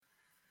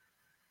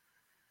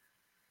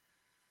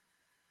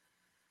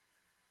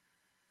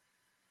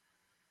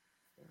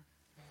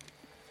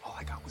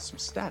with some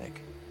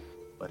static,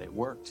 but it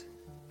worked.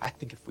 I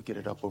think if we get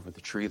it up over the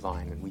tree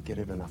line and we get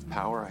it enough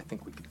power, I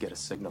think we could get a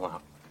signal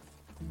out.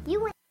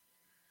 You went.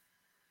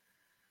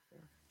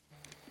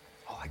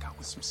 All I got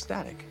was some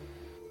static,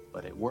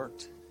 but it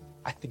worked.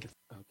 I think if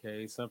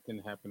Okay, something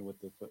happened with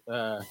the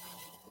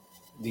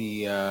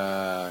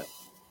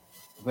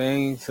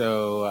thing.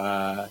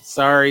 So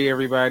sorry,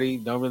 everybody.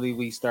 Normally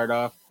we start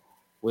off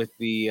with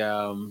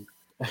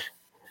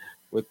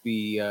with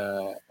the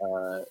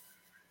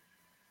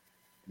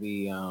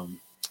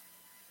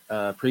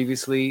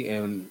previously,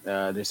 and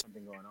there's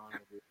something going on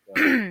with it. So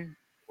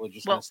we're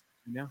just gonna Well, start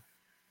now.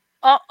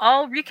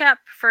 I'll recap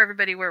for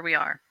everybody where we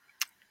are.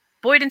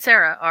 Boyd and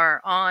Sarah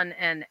are on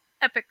an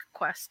epic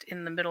quest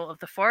in the middle of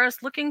the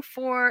forest looking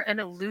for an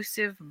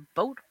elusive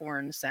boat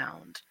horn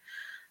sound.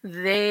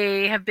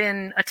 They have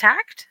been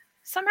attacked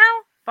somehow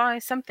by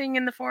something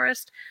in the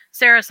forest.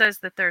 Sarah says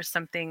that there's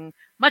something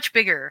much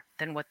bigger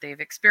than what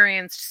they've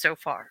experienced so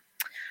far.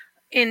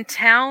 In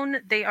town,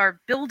 they are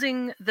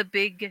building the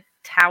big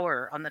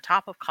tower on the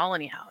top of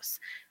Colony House,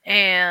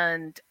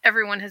 and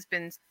everyone has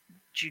been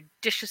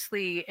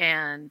judiciously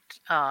and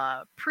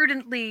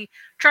prudently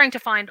trying to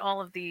find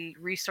all of the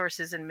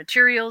resources and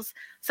materials.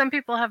 Some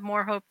people have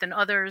more hope than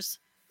others.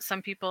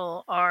 Some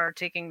people are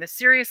taking this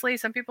seriously.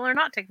 Some people are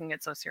not taking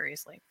it so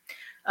seriously.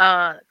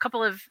 A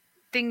couple of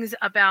things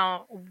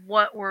about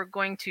what we're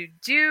going to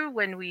do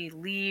when we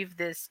leave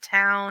this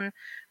town,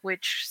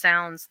 which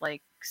sounds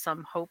like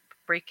some hope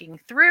breaking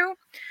through.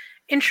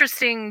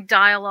 Interesting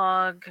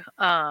dialogue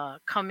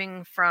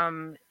coming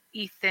from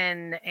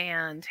Ethan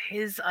and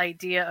his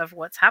idea of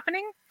what's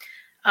happening.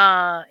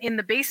 In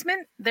the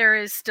basement, there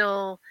is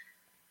still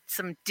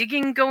some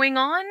digging going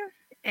on,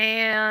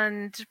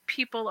 and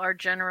people are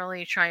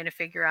generally trying to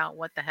figure out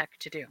what the heck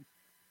to do.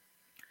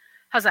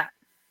 How's that?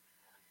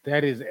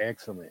 That is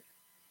excellent,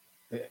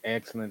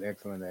 excellent,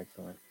 excellent,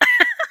 excellent.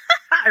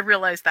 I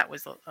realized that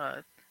was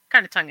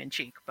kind of tongue in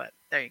cheek, but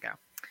there you go.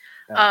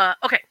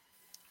 Okay,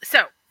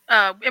 so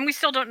and we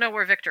still don't know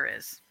where Victor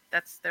is.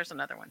 There's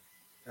another one.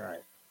 All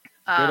right,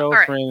 good old all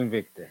right. friend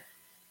Victor.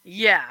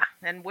 Yeah,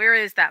 and where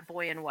is that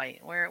boy in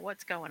white?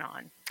 What's going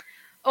on?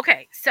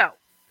 Okay, so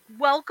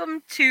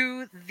welcome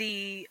to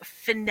the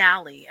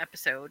finale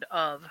episode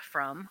of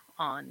From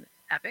on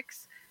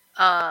Epics.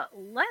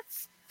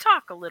 Let's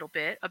talk a little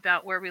bit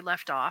about where we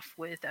left off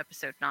with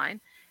episode 9,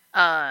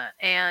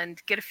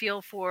 and get a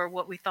feel for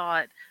what we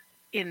thought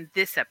in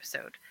this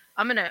episode.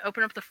 I'm going to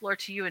open up the floor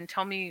to you and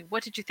tell me,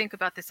 what did you think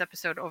about this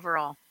episode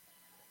overall?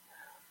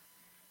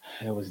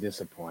 It was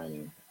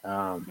disappointing.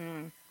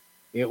 Hmm.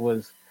 It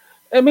was,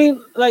 I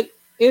mean, like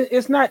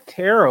it's not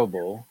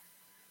terrible.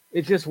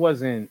 It just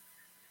wasn't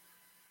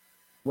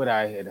what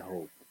I had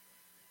hoped.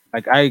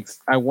 Like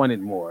I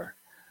wanted more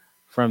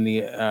from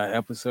the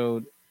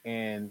episode,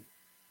 and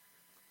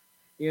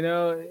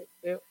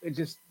it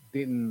just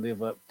didn't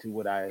live up to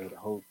what I had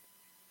hoped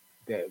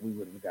that we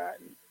would have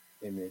gotten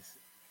in this.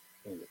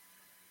 In it,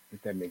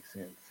 if that makes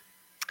sense.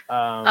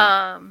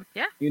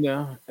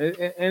 Yeah.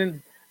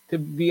 And to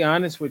be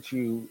honest with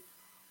you,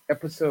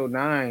 episode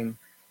 9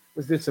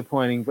 was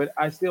disappointing, but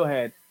I still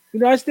had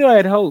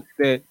hope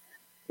that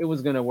it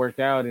was going to work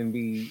out and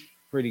be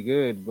pretty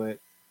good, but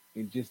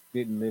it just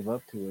didn't live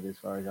up to it as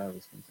far as I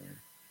was concerned.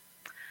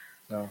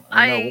 So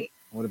I don't know.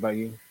 What about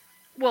you?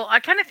 Well, I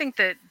kind of think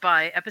that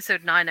by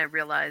episode 9, I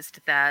realized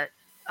that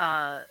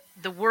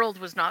the world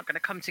was not going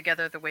to come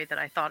together the way that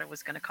I thought it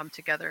was going to come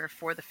together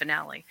for the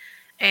finale.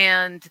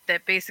 And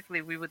that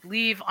basically we would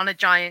leave on a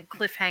giant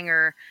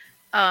cliffhanger.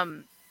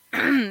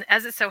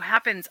 As it so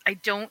happens, I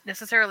don't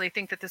necessarily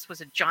think that this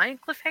was a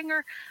giant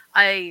cliffhanger.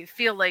 I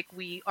feel like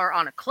we are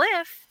on a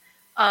cliff.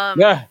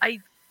 Yeah. I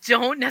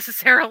don't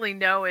necessarily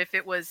know if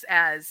it was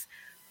as,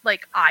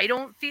 like, I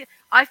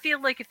feel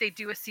like if they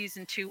do a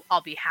season 2,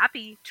 I'll be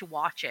happy to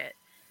watch it.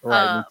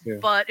 Right, me too.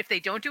 But if they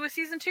don't do a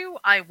season 2,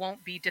 I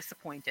won't be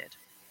disappointed.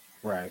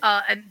 Right.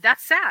 And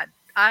that's sad.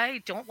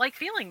 I don't like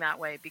feeling that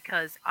way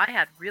because I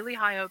had really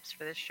high hopes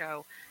for this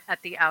show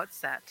at the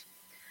outset.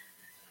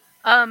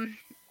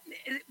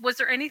 Was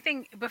there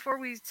anything, before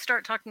we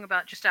start talking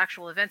about just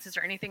actual events, is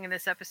there anything in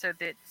this episode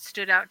that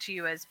stood out to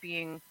you as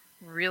being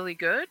really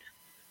good?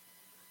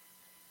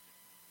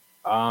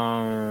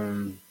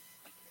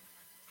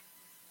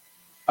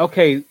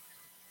 Okay,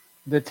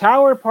 the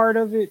tower part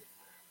of it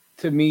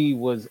to me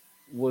was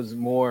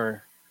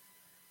more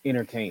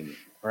entertaining,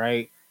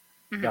 right?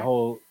 Mm-hmm. The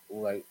whole,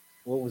 like,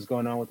 what was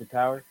going on with the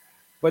tower,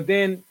 but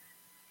then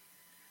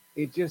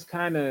it just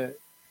kind of,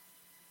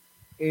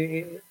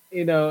 I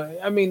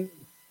mean,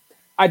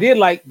 I did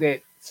like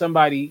that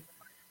somebody,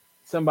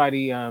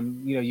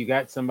 you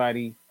got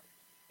somebody,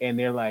 and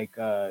they're like,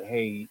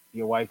 hey,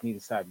 your wife needs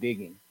to stop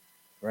digging,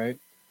 right?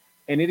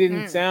 And it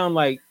didn't sound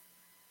like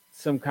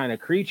some kind of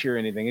creature or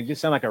anything. It just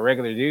sounded like a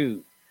regular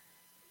dude.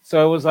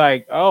 So it was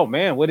like, oh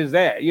man, what is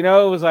that? It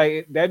was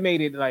like, that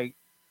made it like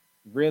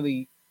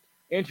really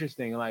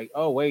interesting. Like,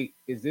 oh wait,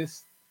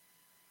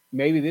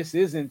 maybe this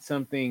isn't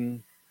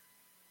something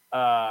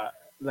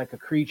like a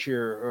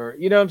creature, or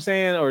you know what I'm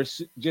saying, or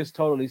just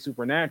totally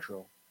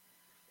supernatural.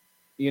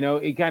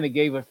 it kind of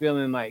gave a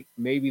feeling like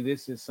maybe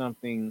this is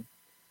something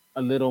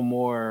a little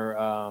more,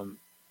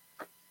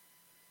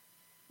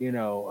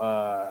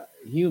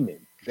 human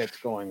that's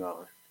going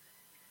on.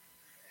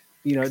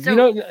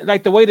 So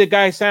Like the way the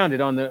guy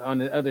sounded on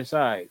the other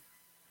side,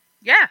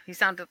 yeah, he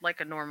sounded like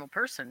a normal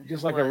person who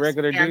just like a was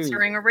regular dude.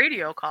 answering a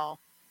radio call.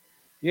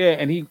 Yeah,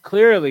 and he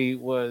clearly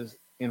was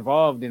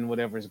involved in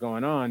whatever's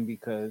going on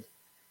because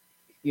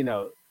you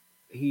know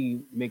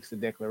he makes the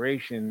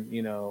declaration,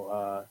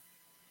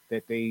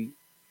 that they,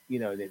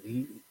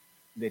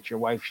 that your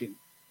wife should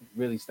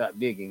really stop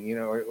digging,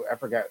 or I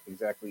forgot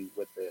exactly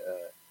what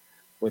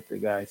the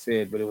guy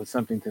said, but it was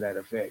something to that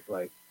effect,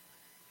 like,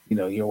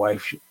 your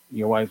wife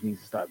needs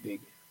to stop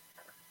digging.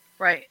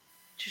 Right.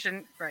 She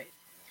shouldn't. Right.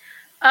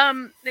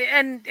 And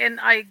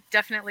I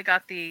definitely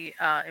got the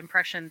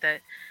impression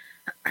that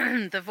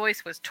the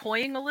voice was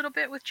toying a little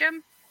bit with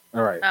Jim.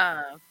 All right.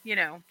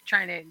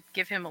 Trying to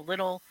give him a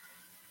little,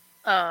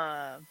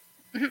 uh,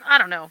 I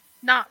don't know,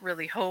 not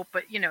really hope,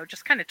 but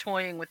just kind of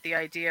toying with the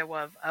idea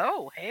of,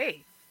 oh,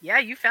 hey, yeah,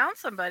 you found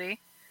somebody.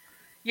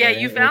 Yeah,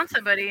 you Yeah, found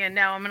somebody, and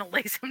now I'm gonna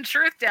lay some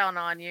truth down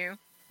on you.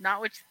 Not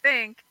what you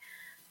think.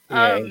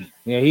 yeah, Um,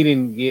 yeah. He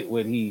didn't get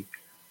what he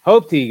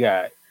hoped he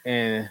got,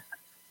 and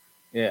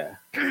yeah,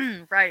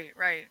 right,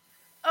 right.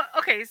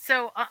 Okay,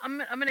 so I'm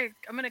gonna that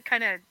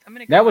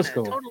go on was a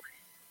cool. total.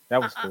 That I,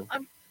 was I, cool.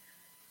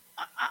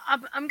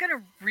 I'm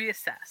gonna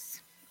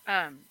reassess,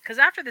 because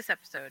after this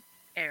episode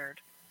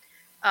aired,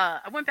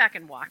 I went back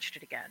and watched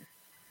it again.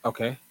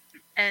 Okay.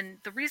 And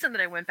the reason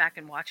that I went back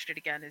and watched it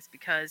again is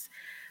because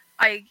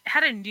I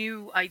had a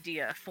new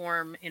idea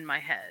form in my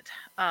head.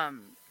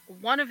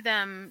 One of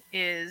them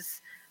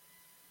is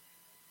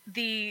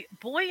the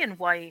boy in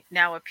white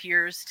now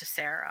appears to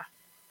Sarah.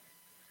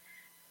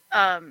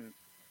 Um,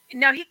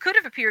 Now he could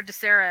have appeared to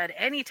Sarah at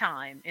any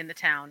time in the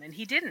town, and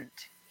he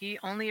didn't. He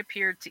only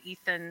appeared to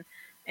Ethan,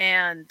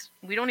 and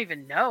we don't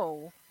even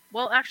know.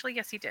 Well, actually,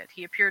 yes, he did.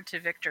 He appeared to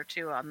Victor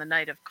too on the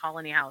night of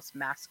Colony House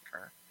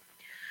massacre.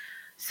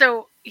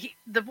 So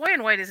the boy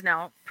in white is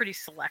now pretty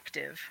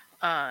selective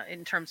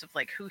in terms of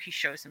like who he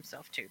shows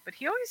himself to, but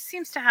he always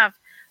seems to have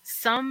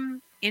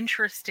some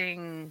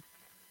interesting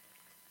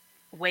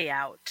way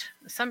out.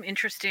 Some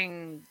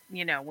interesting,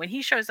 when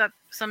he shows up,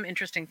 some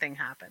interesting thing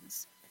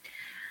happens.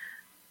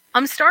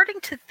 I'm starting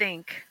to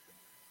think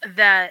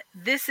that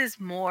this is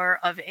more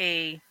of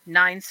a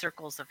nine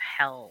circles of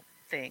hell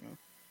thing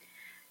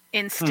Hmm.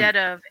 instead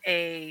of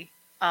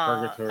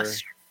Purgatory.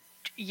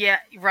 yeah,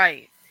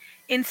 right.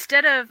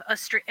 Instead of a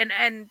straight,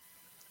 and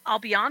I'll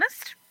be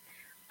honest,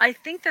 I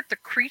think that the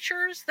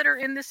creatures that are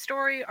in this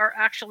story are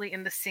actually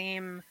in the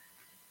same,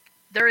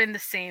 they're in the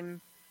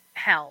same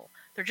hell.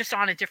 They're just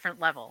on a different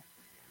level,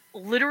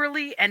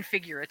 literally and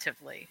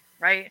figuratively,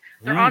 right?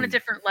 They're on a Hmm.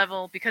 different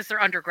level because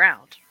they're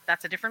underground.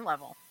 That's a different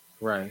level.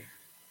 Right.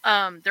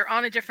 They're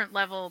on a different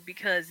level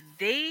because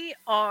they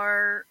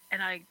are,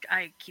 and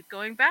I keep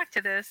going back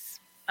to this.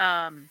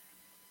 Um,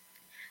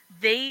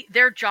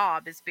 their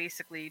job is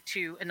basically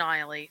to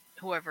annihilate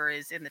whoever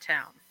is in the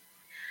town.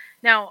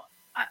 Now,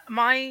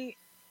 my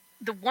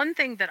the one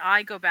thing that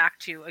I go back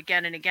to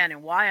again and again,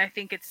 and why I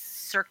think it's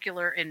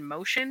circular in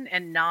motion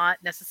and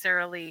not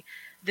necessarily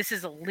this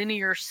is a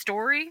linear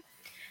story,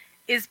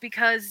 is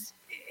because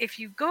if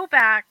you go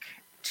back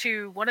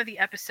to one of the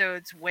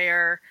episodes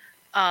where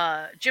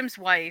Jim's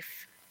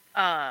wife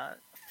uh,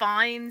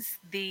 finds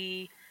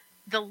the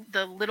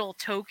little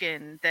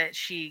token that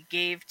she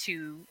gave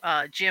to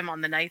Jim on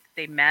the night that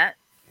they met,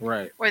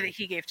 Right. or that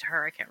he gave to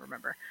her, I can't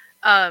remember.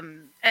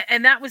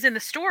 And that was in the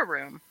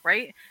storeroom,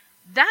 right?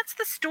 That's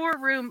the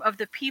storeroom of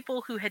the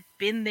people who had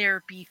been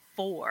there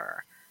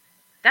before.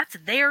 That's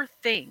their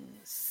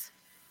things.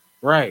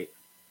 Right.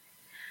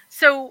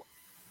 So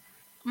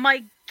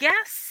my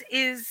guess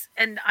is,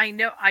 and I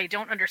know I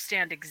don't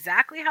understand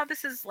exactly how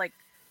this is like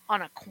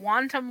on a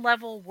quantum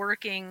level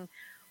working,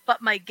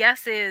 but my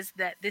guess is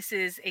that this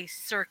is a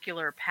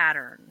circular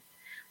pattern.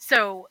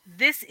 So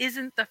this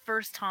isn't the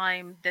first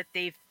time that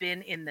they've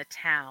been in the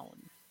town.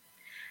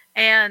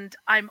 And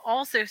I'm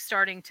also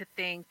starting to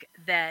think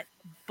that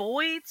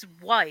Boyd's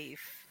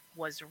wife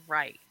was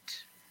right.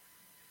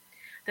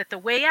 That the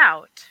way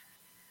out,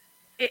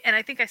 and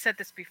I think I said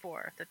this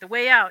before, that the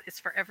way out is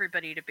for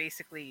everybody to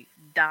basically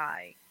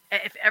die.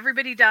 If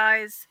everybody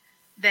dies,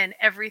 then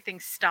everything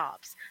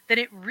stops. Then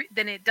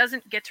it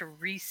doesn't get to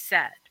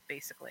reset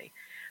basically,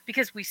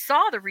 because we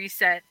saw the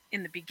reset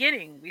in the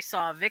beginning. We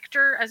saw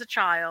Victor as a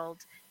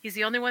child. He's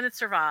the only one that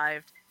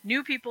survived.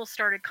 New people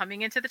started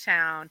coming into the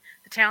town.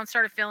 The town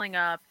started filling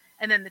up,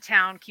 and then the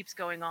town keeps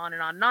going on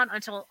and on and on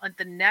until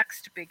the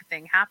next big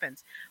thing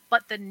happens.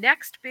 But the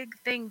next big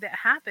thing that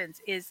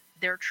happens is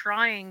they're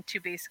trying to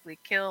basically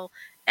kill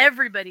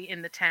everybody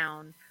in the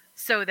town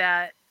so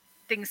that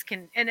things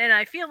can, and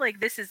I feel like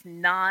this is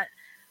not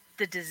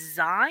the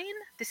design.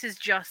 This is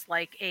just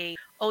like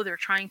they're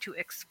trying to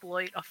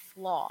exploit a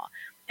flaw.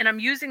 And I'm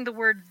using the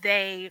word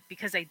they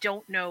because I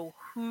don't know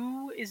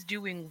who is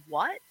doing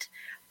what,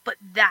 but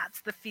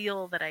that's the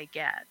feel that I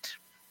get.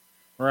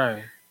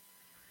 Right.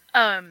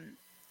 Um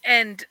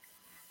and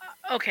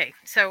Okay,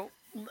 so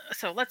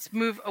let's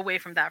move away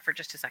from that for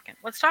just a second.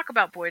 Let's talk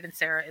about Boyd and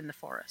Sarah in the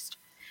forest.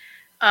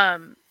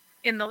 Um,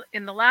 in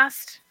the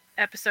last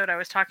episode, I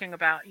was talking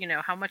about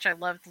how much I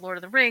loved Lord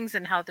of the Rings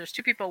and how there's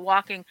two people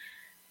walking.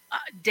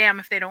 Damn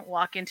if they don't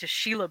walk into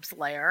Shelob's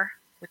lair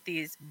with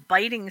these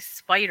biting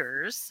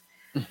spiders.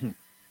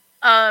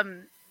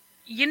 Um,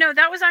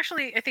 that was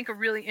actually, I think, a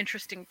really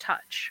interesting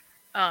touch.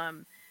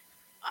 Um,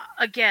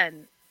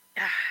 Again,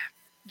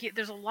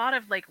 there's a lot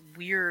of like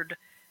weird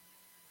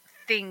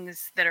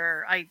things that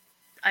are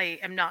I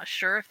am not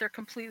sure if they're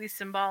completely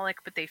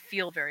symbolic, but they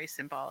feel very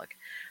symbolic.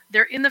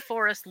 They're in the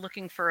forest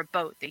looking for a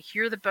boat. They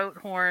hear the boat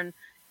horn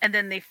and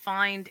then they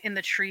find in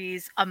the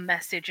trees a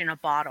message in a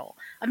bottle.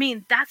 I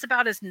mean, that's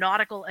about as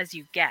nautical as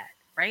you get,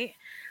 right?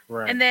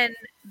 Right. And then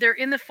they're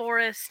in the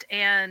forest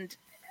and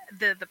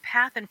the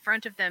path in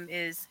front of them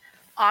is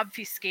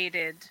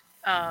obfuscated.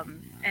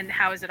 And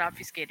how is it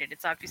obfuscated?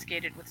 It's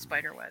obfuscated with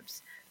spider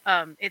webs.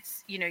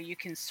 It's you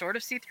can sort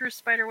of see through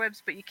spider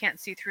webs, but you can't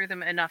see through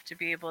them enough to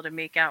be able to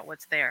make out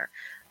what's there.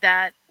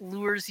 That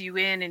lures you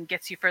in and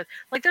gets you further.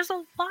 Like there's a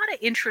lot of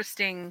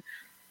interesting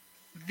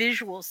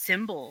visual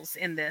symbols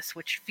in this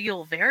which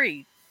feel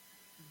very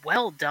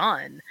well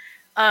done.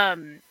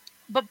 Um,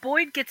 but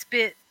Boyd gets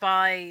bit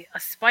by a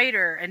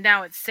spider, and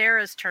now it's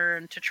Sarah's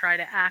turn to try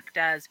to act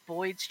as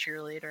Boyd's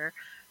cheerleader,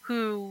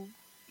 who,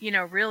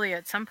 really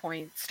at some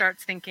point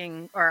starts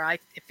thinking,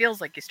 it feels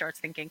like he starts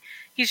thinking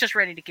he's just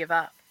ready to give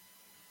up.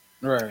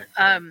 Right.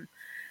 Um,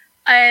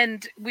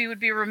 and we would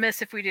be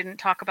remiss if we didn't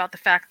talk about the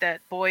fact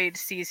that Boyd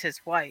sees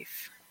his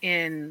wife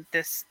in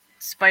this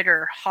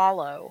spider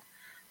hollow.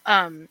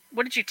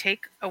 What did you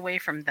take away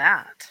from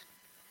that?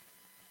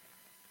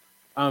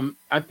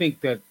 I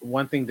think that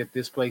one thing that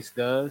this place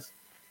does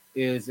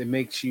is it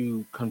makes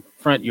you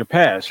confront your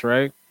past,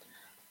 right?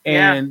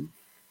 Yeah, And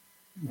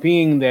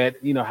being that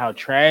how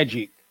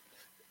tragic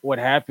what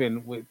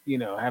happened with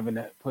having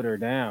to put her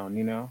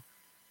down,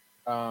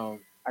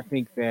 I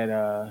think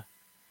that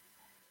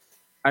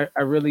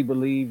I really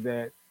believe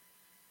that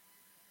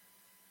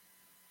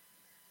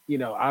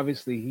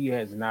obviously he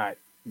has not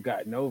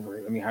gotten over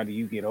it. I mean, how do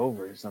you get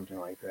over it, something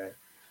like that?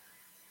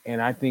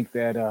 And I think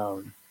that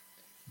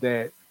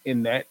that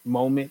in that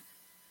moment,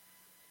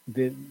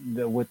 the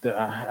with the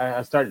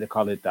I started to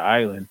call it the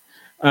island,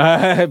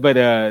 but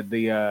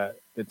the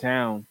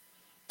town.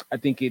 I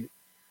think it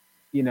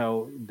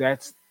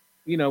that's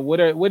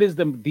what is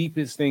the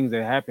deepest things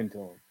that happened to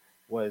him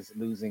was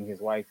losing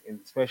his wife, and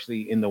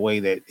especially in the way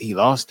that he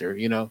lost her,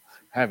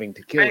 having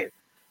to kill right. her.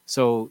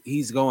 So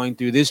he's going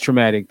through this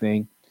traumatic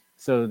thing.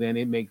 So then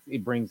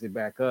it brings it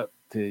back up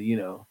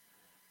to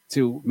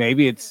to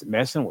maybe it's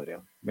messing with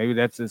him. Maybe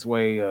that's his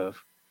way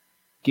of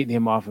getting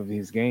him off of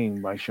his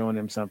game by showing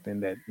him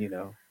something that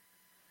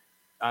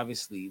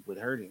obviously would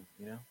hurt him.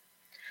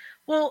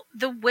 Well,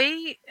 the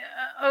way,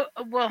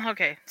 well,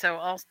 okay, so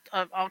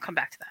I'll come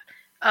back to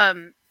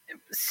that.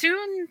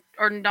 Soon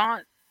or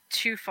not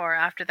too far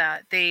after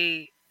that,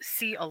 they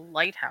see a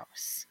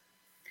lighthouse,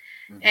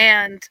 Hmm.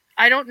 and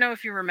I don't know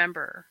if you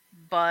remember,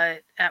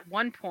 but at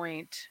one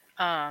point,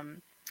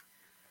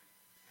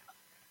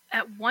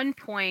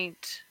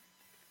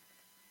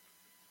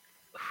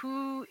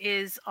 who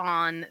is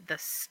on the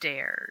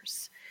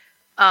stairs?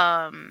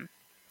 Um,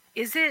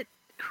 is it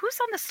who's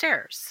on the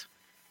stairs?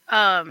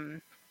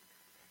 Um,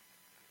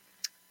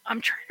 I'm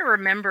trying to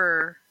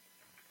remember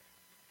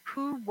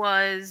who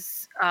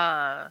was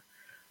uh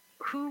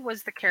who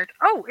was the character.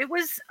 Oh, it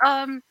was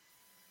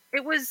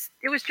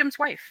Jim's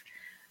wife.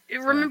 Yeah.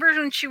 Remember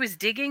when she was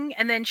digging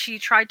and then she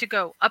tried to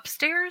go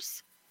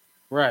upstairs?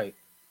 Right.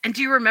 And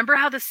do you remember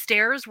how the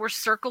stairs were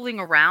circling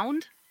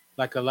around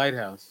Like a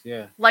lighthouse.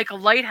 Yeah. like a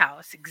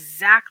lighthouse?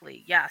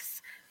 Exactly.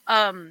 Yes.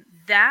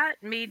 That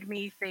made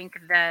me think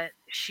that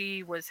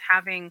she was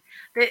having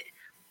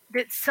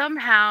that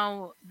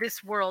somehow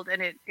this world,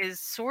 and it is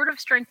sort of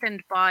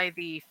strengthened by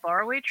the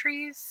faraway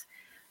trees,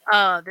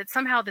 that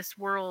somehow this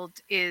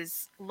world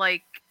is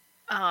like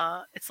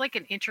it's like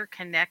an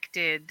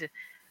interconnected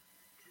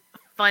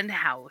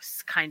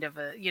funhouse kind of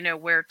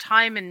where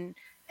time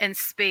and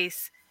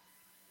space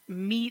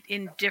meet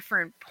in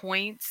different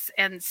points,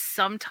 and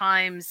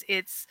sometimes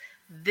it's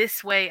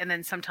this way and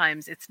then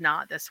sometimes it's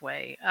not this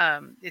way.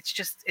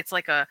 It's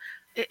like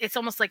it's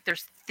almost like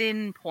there's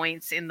thin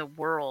points in the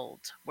world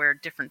where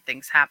different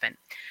things happen.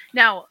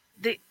 Now,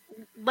 the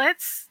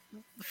let's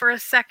for a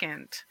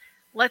second,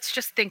 let's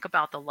just think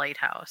about the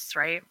lighthouse,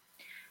 right?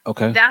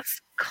 Okay.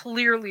 That's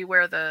clearly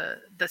where the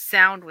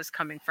sound was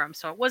coming from.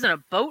 So it wasn't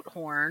a boat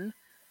horn,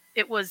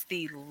 it was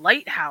the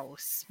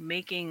lighthouse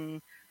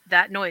making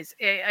that noise.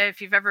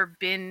 If you've ever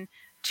been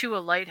to a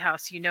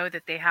lighthouse, you know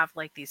that they have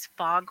like these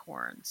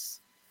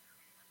foghorns.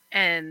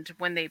 And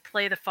when they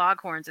play the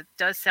foghorns, it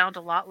does sound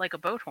a lot like a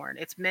boat horn.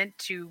 It's meant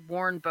to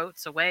warn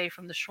boats away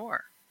from the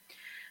shore.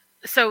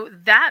 So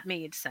that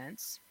made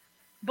sense.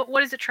 But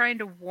what is it trying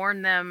to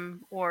warn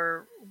them,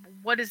 or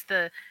what is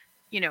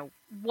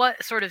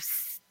what sort of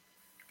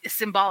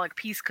symbolic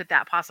piece could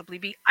that possibly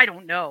be? I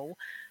don't know.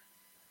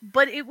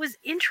 But it was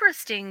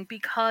interesting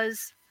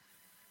because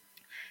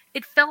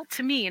it felt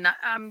to me, and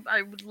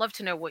I would love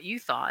to know what you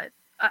thought.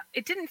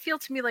 It didn't feel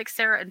to me like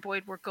Sarah and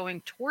Boyd were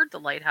going toward the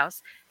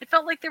lighthouse. It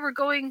felt like they were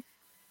going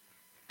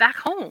back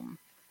home.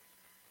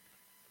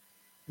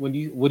 What do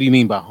you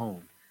mean by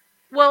home?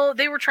 Well,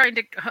 they were trying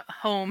to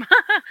home,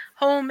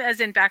 home as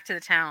in back to the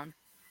town,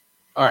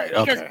 All right,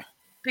 because okay.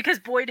 because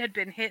Boyd had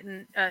been hit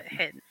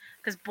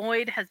because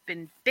Boyd has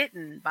been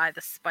bitten by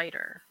the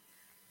spider,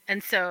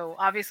 and so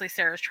obviously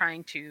Sarah's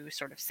trying to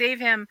sort of save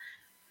him,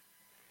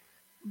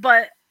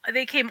 but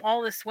they came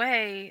all this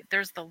way.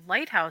 There's the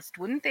lighthouse.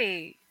 Wouldn't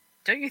they?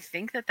 Don't you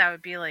think that that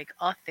would be like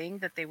a thing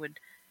that they would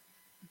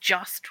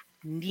just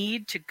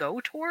need to go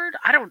toward?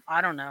 I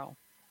don't know.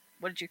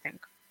 What did you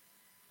think?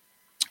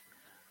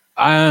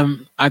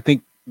 I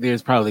think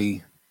there's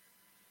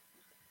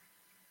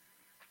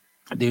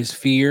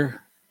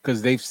fear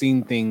because they've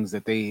seen things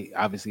that they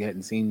obviously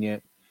hadn't seen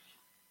yet,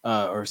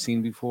 or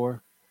seen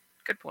before.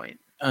 Good point.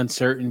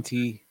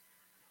 Uncertainty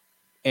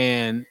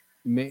and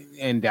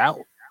and doubt.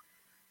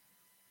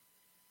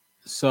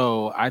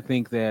 So I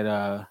think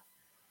that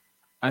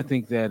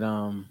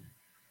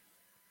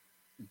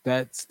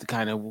that's the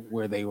kind of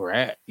where they were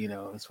at,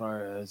 as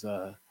far as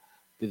the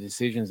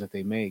decisions that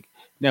they make.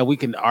 Now we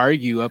can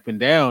argue up and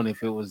down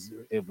if it was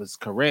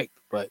correct,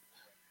 but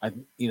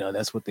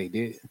that's what they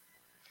did.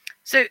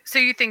 So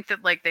you think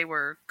that like they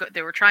were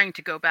trying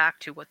to go back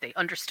to what they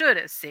understood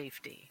as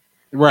safety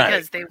Right.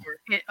 because they were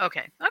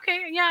okay,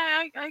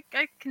 yeah,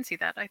 I can see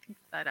that. I think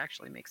that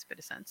actually makes a bit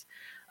of sense.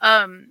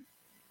 Um,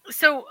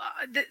 so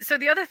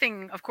the other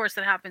thing, of course,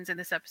 that happens in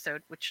this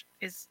episode, which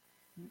is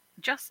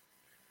just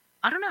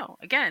I don't know.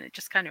 Again, it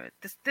just kind of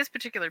this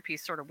particular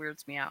piece sort of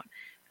weirds me out.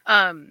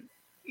 Um,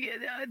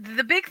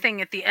 the big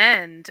thing at the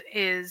end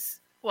is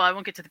well, I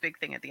won't get to the big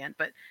thing at the end,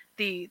 but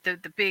the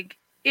big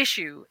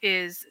issue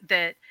is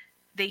that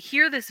they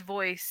hear this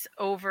voice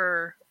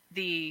over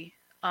the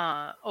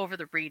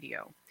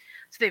radio.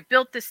 So they've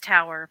built this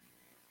tower.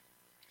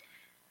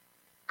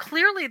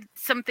 Clearly,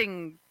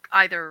 something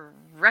either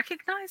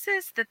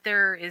recognizes that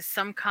there is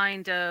some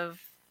kind of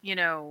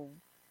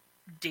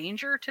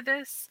danger to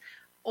this,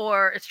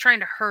 or it's trying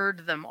to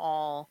herd them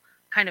all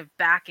kind of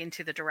back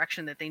into the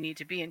direction that they need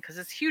to be in because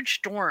this huge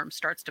storm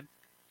starts to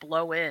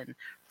blow in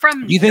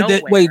from Do you think that?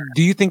 nowhere. Wait,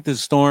 do you think the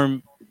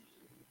storm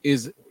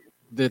is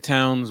the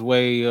town's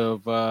way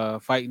of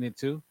fighting it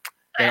too?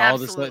 That all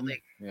of a sudden,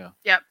 Absolutely. yeah.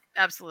 Yep,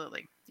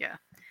 absolutely. Yeah.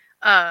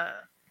 Uh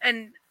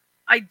and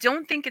I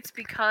don't think it's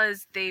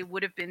because they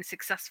would have been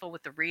successful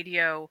with the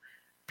radio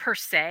per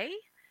se,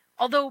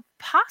 although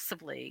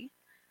possibly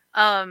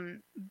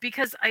um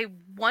because I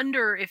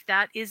wonder if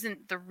that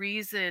isn't the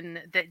reason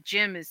that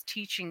Jim is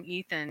teaching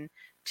Ethan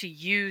to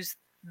use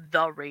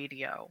the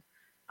radio.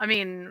 I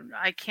mean,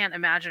 I can't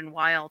imagine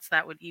why else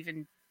that would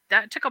even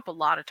that took up a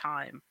lot of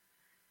time.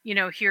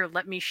 Here,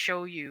 let me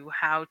show you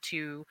how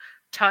to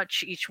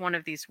touch each one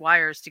of these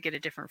wires to get a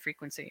different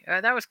frequency.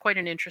 That was quite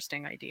an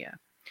interesting idea.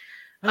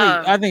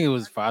 I Um, think it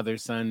was father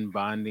son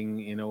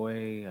bonding in a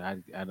way.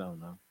 I don't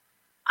know.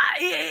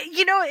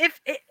 if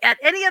at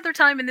any other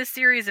time in this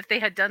series, if they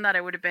had done that,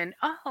 I would have been,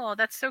 oh,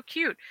 that's so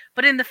cute.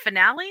 But in the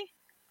finale,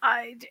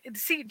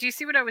 see. Do you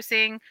see what I was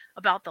saying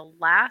about the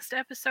last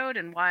episode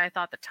and why I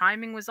thought the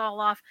timing was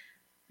all off?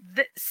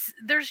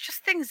 There's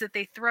just things that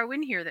they throw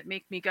in here that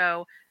make me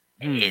go,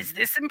 Hmm. is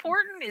this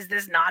important? Is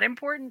this not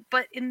important?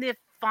 But in the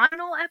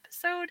final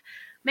episode,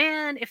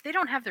 man, if they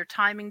don't have their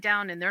timing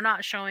down and they're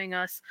not showing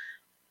us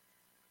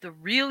the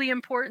really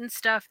important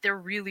stuff, they're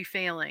really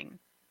failing.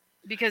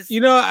 Because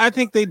I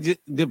think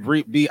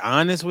to be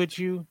honest with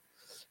you,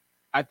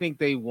 I think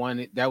they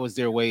wanted that was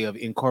their way of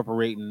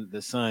incorporating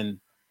the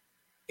son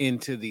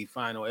into the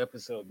final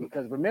episode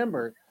because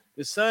remember,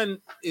 the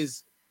son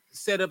is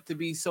set up to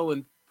be so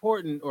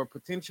important or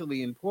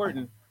potentially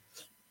important,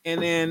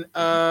 and then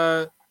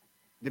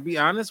to be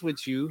honest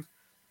with you,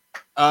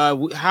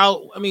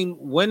 how I mean,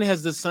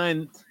 when's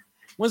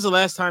the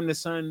last time the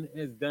son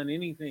has done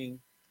anything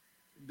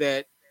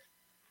that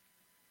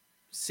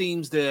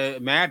seems to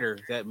matter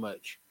that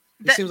much?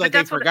 It seems like but they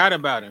that's what forgot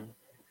about him.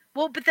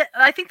 well, but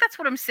I think that's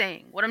what I'm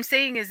saying. What I'm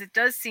saying is it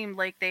does seem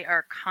like they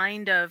are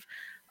kind of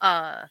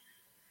uh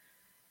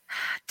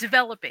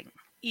developing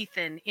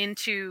Ethan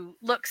into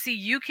look, see,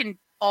 you can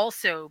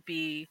also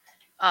be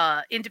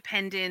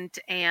independent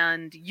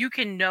and you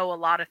can know a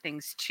lot of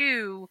things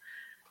too,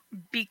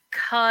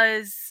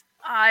 because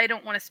I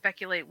don't want to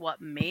speculate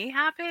what may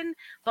happen,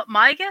 but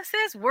my guess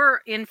is we're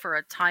in for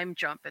a time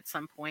jump at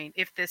some point.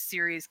 If this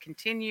series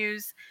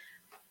continues,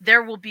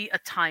 there will be a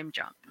time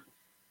jump.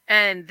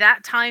 And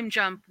that time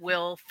jump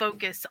will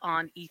focus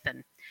on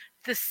Ethan.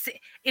 This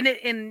in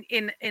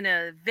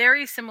a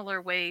very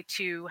similar way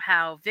to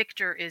how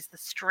Victor is the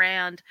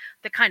strand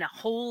that kind of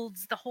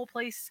holds the whole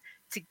place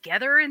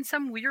together in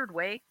some weird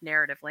way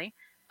narratively.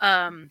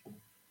 Um,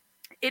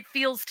 it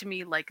feels to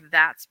me like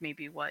that's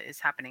maybe what is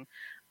happening.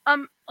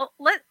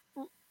 Let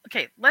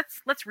okay,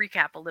 let's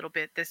recap a little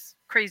bit this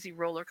crazy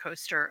roller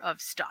coaster of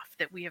stuff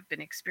that we have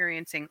been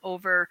experiencing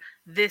over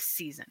this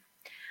season.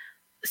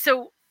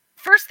 So,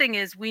 first thing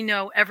is we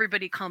know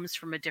everybody comes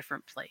from a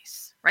different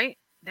place, right?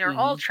 They're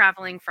all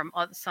traveling from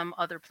some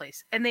other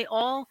place, and they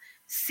all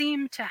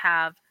seem to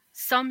have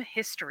some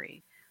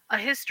history, a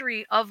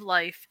history of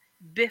life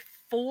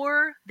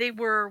before they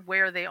were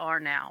where they are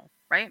now,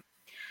 right?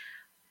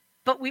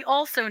 But we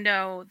also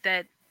know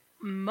that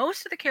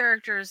most of the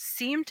characters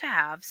seem to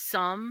have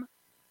some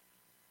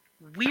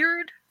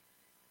weird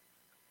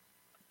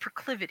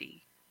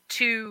proclivity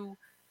to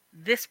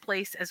this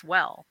place as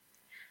well.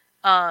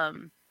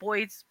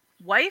 Boyd's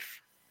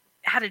wife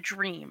had a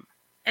dream,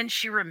 and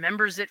she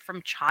remembers it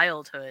from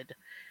childhood.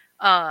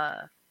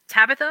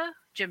 Tabitha,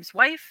 Jim's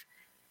wife,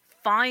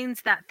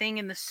 finds that thing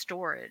in the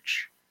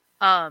storage.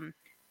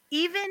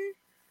 Even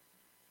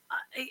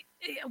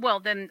well,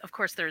 then of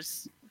course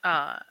there's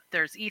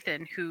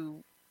Ethan,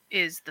 who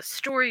is the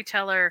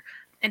storyteller,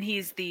 and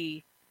he's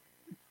the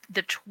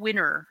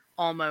twinner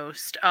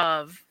almost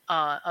of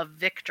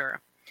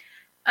Victor.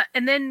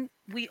 And then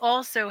we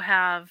also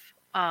have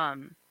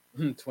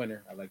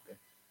Twinner. I like that.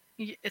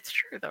 it's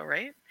true though,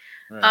 right?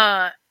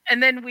 Right.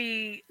 And then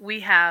we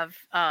have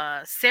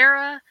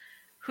Sarah,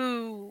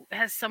 who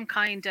has some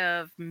kind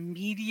of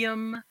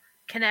medium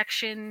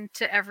connection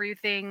to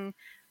everything.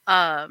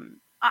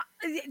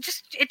 It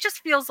just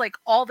feels like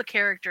all the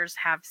characters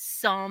have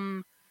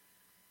some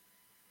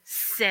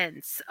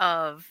sense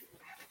of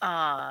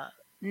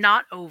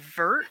not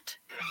overt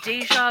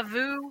deja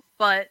vu,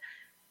 but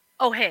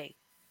oh hey,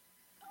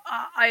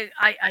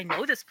 I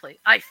know this place.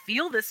 I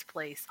feel this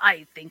place.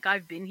 I think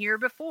I've been here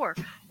before,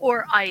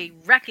 or I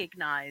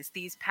recognize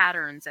these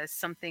patterns as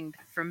something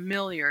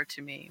familiar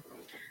to me.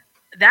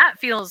 That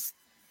feels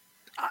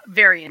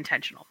very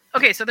intentional.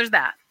 Okay, so there's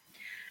that,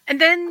 and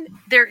then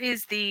there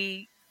is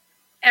the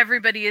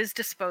everybody is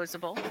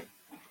disposable,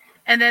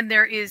 and then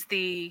there is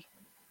the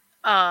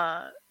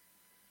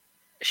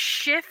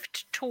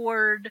shift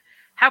toward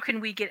how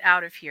can we get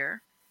out of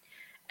here,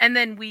 and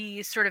then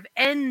we sort of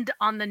end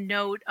on the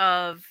note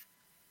of,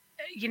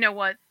 you know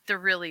what, there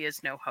really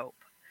is no hope.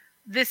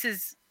 This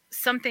is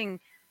something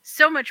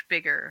so much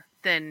bigger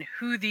than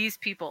who these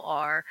people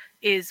are,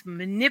 is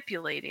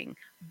manipulating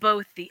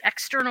both the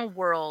external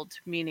world,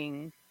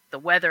 meaning the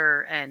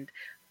weather and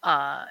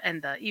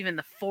the even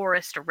the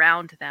forest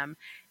around them,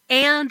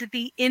 and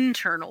the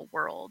internal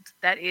world,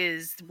 that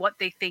is what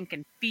they think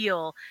and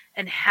feel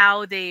and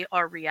how they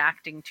are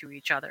reacting to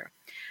each other.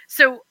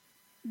 So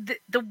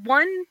the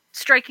one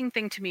striking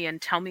thing to me, and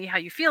tell me how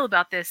you feel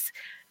about this,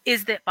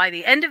 is that by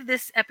the end of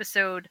this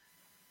episode,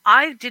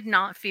 I did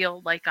not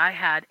feel like I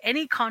had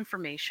any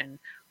confirmation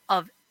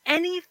of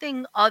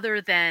anything other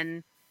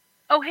than,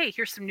 oh, hey,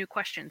 here's some new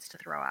questions to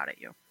throw out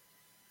at you.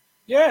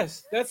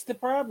 Yes, that's the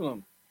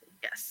problem.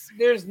 Yes.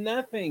 There's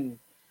nothing.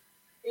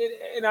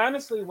 And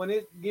honestly, when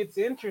it gets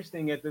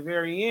interesting at the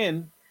very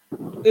end,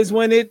 is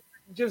when it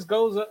just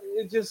goes,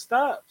 it just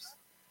stops.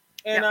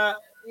 And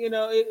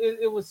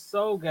it was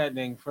so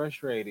goddamn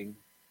frustrating.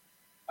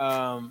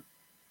 Um,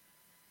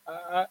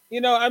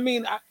 I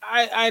mean,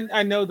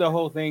 I know the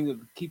whole thing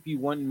would keep you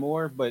wanting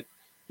more, but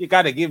you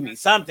got to give me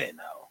something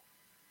though.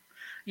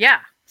 Yeah,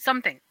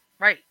 something,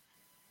 right?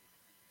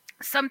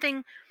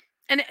 Something,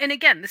 and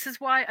again, this is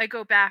why I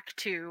go back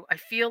to, I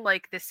feel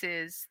like this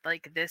is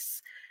like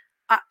this,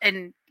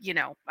 and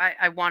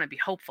I want to be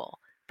hopeful,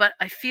 but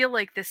I feel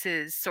like this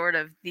is sort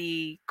of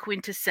the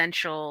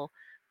quintessential,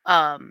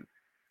 um,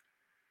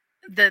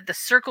 the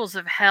circles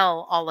of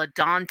hell a la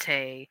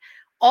Dante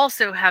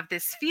also have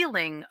this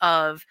feeling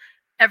of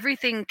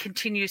everything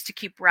continues to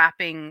keep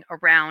wrapping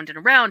around and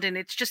around, and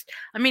it's just,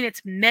 I mean,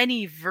 it's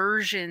many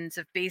versions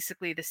of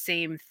basically the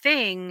same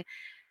thing.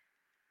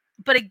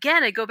 But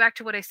again, I go back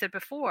to what I said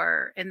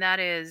before, and that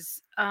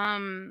is,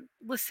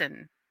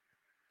 listen,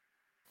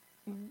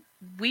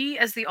 we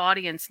as the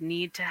audience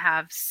need to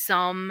have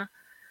some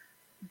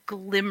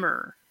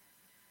glimmer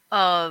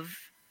of,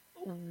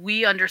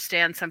 we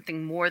understand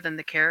something more than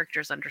the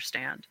characters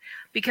understand.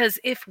 Because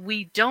if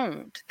we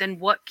don't, then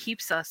what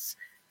keeps us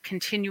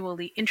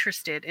continually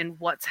interested in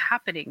what's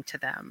happening to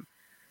them?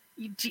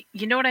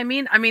 You know what I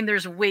mean? I mean,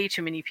 there's way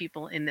too many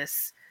people in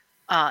this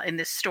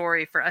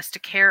story for us to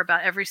care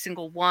about every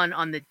single one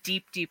on the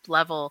deep, deep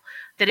level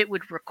that it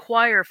would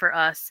require for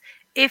us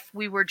if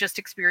we were just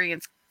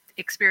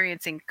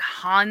experiencing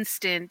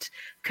constant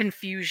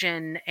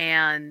confusion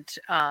and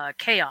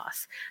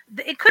chaos.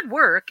 It could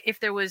work if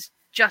there was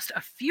just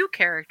a few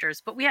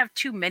characters, but we have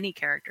too many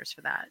characters for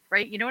that,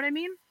 right? You know what I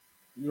mean?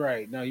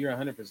 Right. No, you're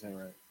 100%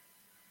 right.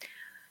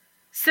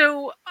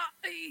 So,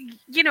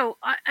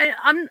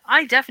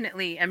 I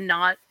definitely am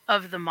not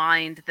of the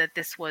mind that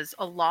this was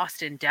a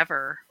lost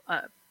endeavor.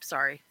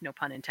 Sorry, no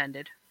pun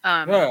intended.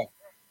 That's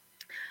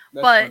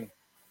but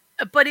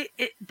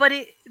funny.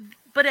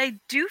 but I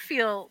do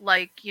feel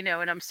like, and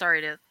I'm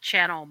sorry to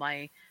channel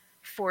my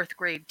fourth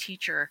grade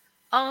teacher.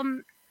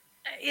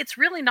 It's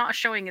really not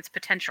showing its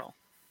potential,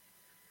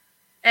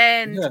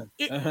 and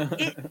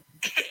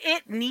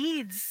it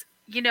needs,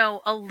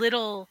 a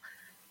little,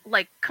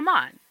 like, come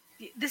on,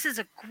 this is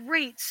a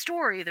great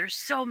story. There's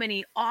so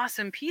many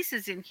awesome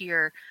pieces in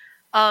here.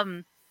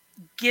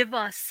 give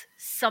us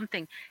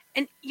something.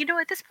 And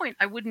at this point,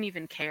 I wouldn't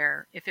even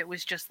care if it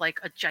was just like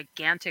a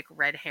gigantic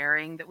red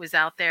herring that was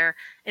out there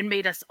and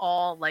made us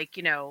all like,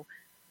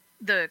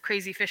 the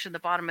crazy fish in the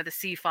bottom of the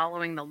sea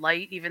following the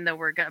light, even though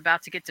we're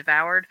about to get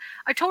devoured.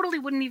 I totally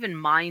wouldn't even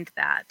mind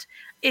that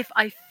if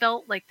I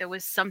felt like there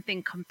was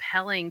something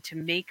compelling to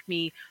make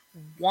me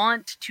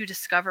want to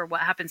discover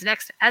what happens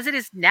next. As it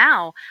is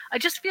now, I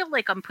just feel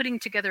like I'm putting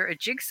together a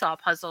jigsaw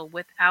puzzle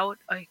without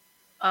a,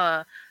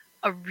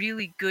 a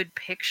really good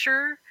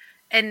picture.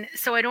 And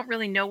so I don't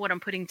really know what I'm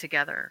putting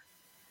together.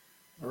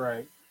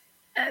 Right.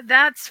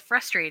 That's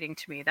frustrating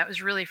to me. That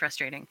was really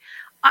frustrating.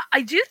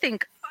 I do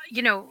think,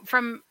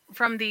 from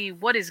the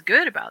what is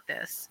good about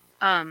this,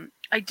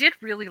 I did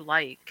really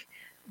like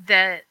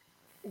that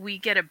we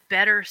get a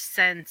better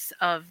sense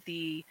of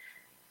the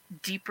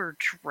deeper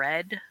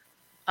dread.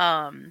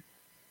 Um,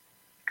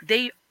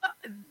 they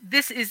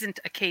This isn't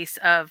a case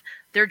of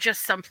they're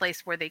just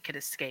someplace where they could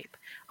escape.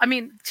 I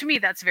mean, to me,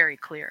 that's very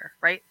clear,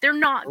 right? They're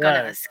not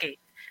gonna Right. escape.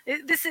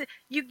 This is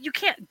you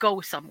can't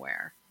go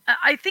somewhere.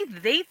 I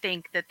think they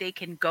think that they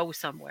can go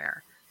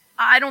somewhere.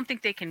 I don't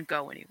think they can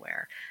go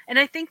anywhere. And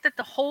I think that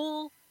the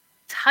whole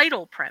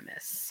title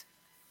premise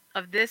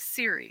of this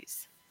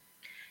series,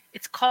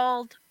 it's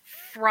called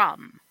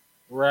From.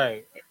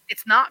 Right.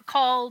 It's not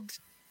called,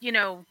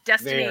 There.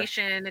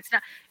 destination. It's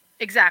not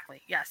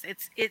exactly. Yes,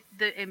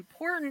 the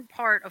important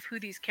part of who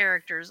these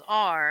characters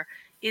are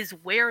is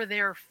where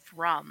they're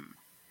from,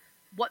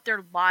 what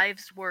their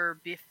lives were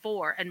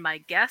before. And my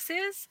guess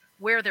is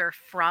where they're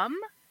from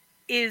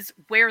is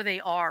where they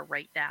are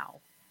right now.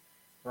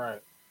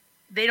 Right.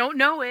 They don't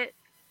know it.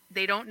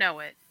 They don't know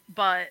it.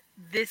 But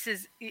this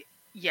is,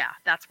 yeah,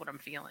 that's what I'm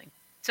feeling.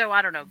 So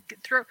I don't know.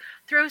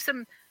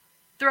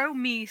 Throw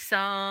me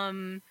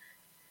some,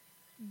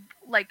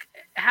 like,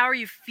 how are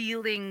you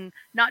feeling,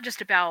 not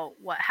just about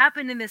what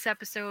happened in this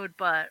episode,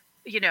 but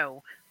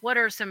what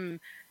are some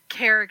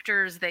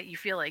characters that you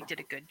feel like did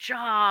a good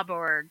job,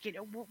 or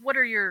what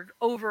are your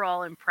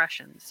overall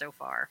impressions so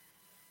far?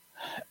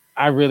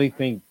 I really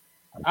think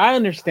I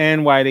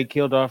understand why they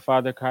killed off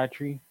Father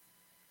Khatri,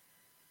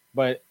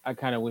 but I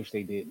kind of wish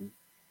they didn't.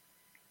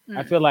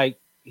 I Mm. feel like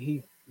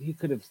he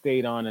could have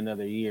stayed on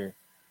another year.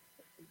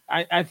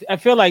 I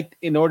feel like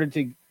in order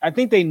to, I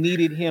think they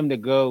needed him to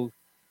go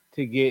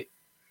to get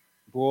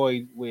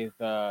Boyd with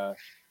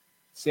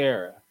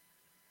Sarah.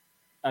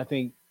 I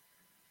think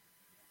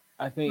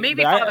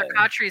Maybe but Father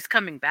Khatri is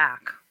coming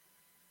back.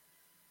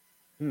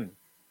 hmm.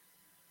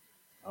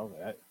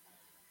 Okay.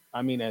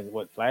 I mean, as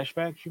what,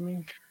 flashbacks? You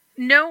mean?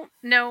 No.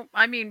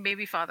 I mean,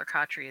 maybe Father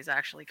Khatri is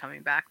actually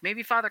coming back.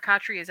 Maybe Father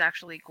Khatri is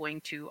actually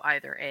going to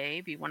either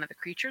be one of the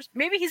creatures.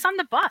 Maybe he's on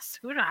the bus.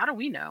 How do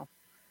we know?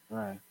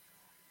 Right.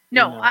 You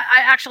No, know.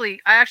 I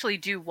actually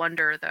do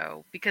wonder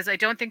though, because I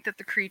don't think that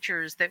the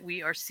creatures that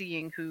we are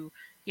seeing, who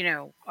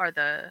are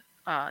the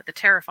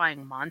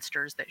terrifying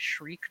monsters that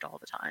shrieked all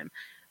the time.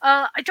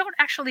 I don't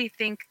actually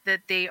think that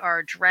they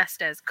are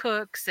dressed as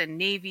cooks and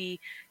navy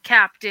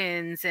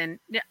captains, and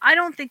I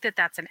don't think that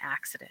that's an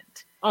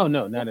accident. Oh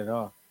no, not at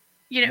all.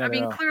 I Not at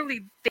mean, all.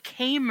 clearly they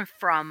came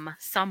from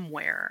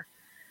somewhere,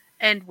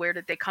 and where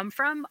did they come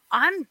from?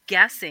 I'm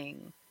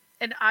guessing,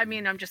 and I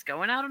mean, I'm just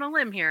going out on a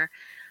limb here.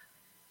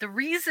 The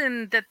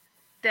reason that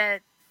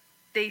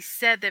they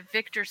said that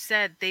Victor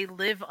said they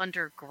live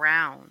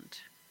underground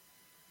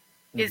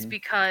is Mm-hmm.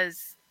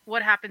 because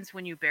what happens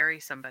when you bury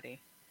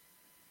somebody?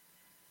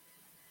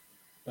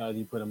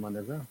 You put them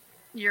underground.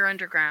 You're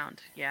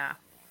underground, yeah.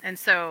 And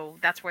so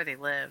that's where they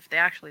live. They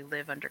actually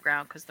live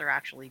underground because they're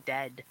actually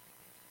dead.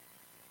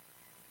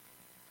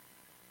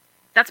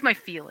 That's my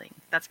feeling.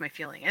 That's my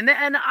feeling. And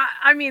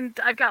I mean,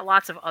 I've got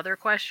lots of other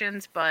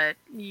questions, but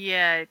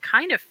yeah, it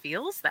kind of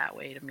feels that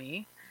way to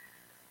me.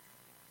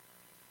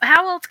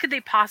 How else could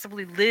they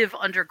possibly live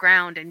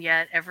underground and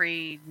yet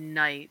every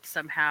night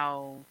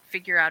somehow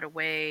figure out a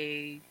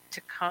way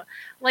to cut?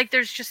 Like,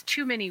 there's just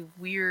too many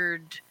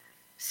weird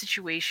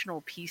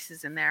situational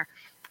pieces in there.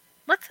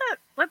 Let's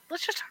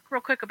just talk real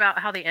quick about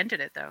how they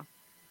ended it, though.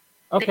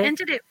 They Okay.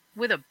 ended it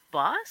with a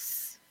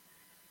bus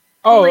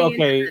Oh, pulling into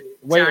okay. the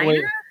Wait,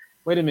 diner.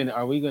 wait a minute.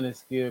 Are we gonna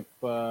skip?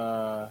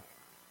 Are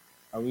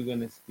we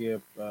gonna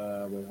skip?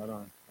 Wait, hold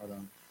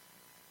on.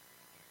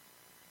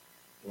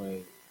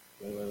 Wait.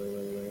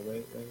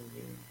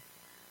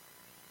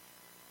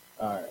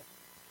 All right.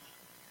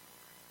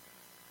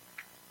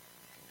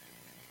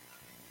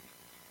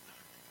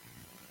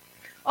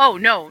 Oh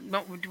no,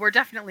 we're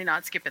definitely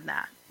not skipping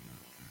that.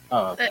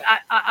 Oh, okay.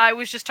 I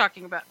was just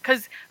talking about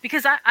because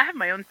I have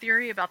my own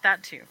theory about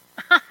that too.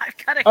 I've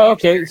got a Oh, huge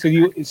okay.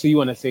 theory. So you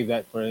want to save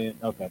that for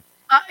okay.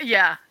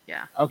 Yeah.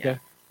 Okay.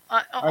 All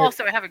right.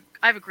 Also, I have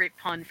a great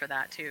pun for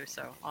that too,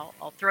 so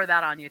I'll throw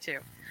that on you too.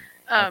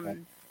 Okay.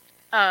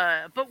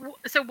 Um,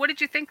 so what did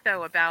you think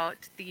though about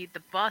the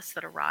bus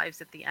that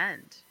arrives at the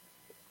end?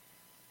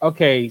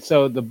 Okay.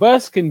 So the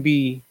bus could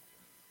be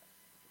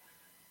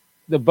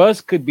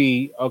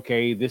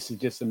okay. This is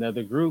just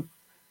another group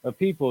of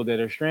people that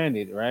are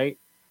stranded, right?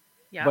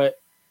 Yeah. But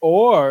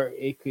or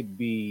it could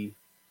be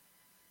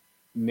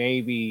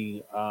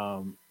maybe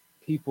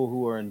people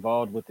who are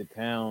involved with the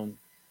town,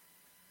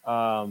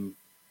 um,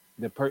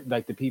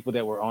 like the people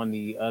that were on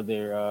the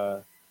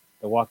other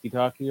the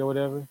walkie-talkie or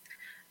whatever.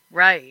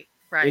 Right,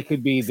 It right.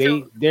 could be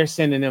So they're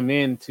sending them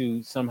in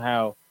to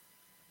somehow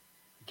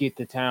get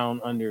the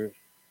town under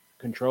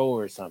control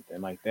or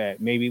something like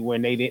that. Maybe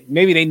when they didn't,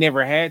 maybe they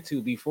never had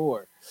to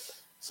before.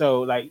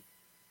 So like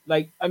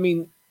I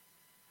mean,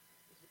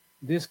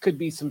 this could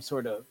be some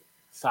sort of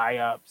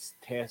psyops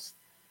test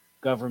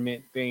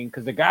government thing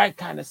because the guy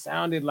kind of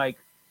sounded like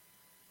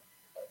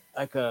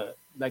a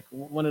like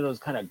one of those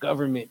kind of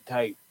government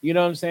type. You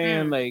know what I'm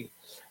saying? mm, Like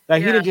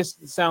he yeah. didn't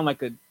just sound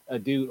like a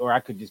dude, or I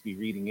could just be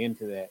reading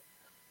into that.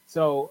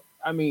 So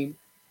I mean,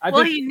 I Well,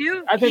 think he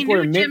knew I he think we're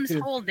knew meant Jim's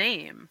to. whole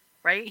name,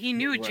 right? He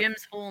knew Right.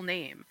 Jim's whole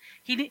name.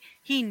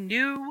 He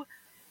knew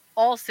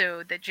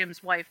also that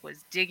Jim's wife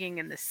was digging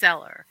in the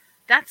cellar.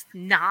 That's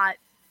not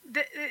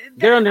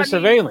They're under I mean,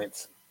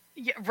 surveillance.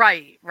 yeah,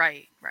 right,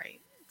 right, right.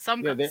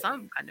 Yeah,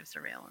 Some kind of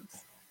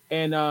surveillance.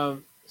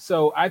 and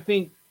so I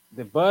think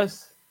the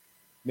bus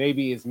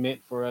maybe is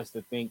meant for us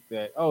to think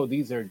that, oh,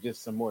 these are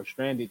just some more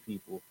stranded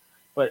people,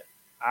 but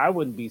I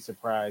wouldn't be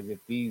surprised if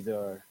these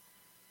are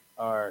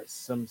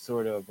some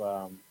sort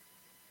of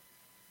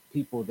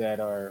people that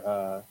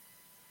are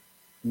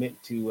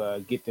meant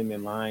to get them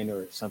in line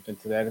or something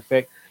to that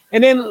effect.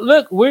 And then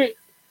look,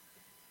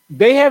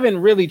 they haven't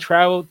really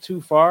traveled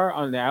too far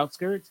on the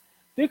outskirts.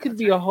 There could That's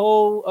be a right.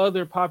 whole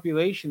other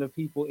population of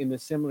people in a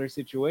similar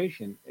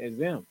situation as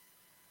them.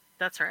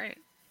 That's right.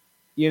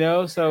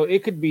 So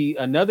it could be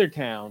another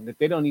town that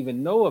they don't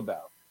even know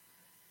about.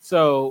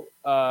 So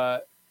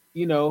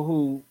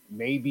who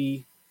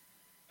maybe,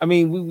 I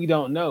mean, we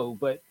don't know,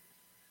 but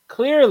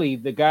clearly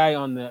the guy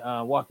on the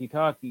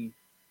walkie-talkie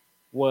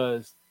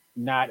was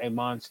not a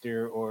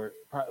monster or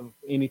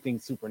anything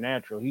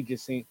supernatural. He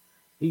just seemed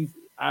he's.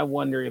 I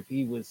wonder if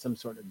he was some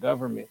sort of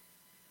government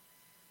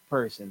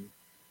person.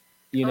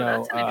 You Oh, know,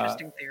 that's an uh,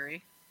 interesting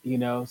theory.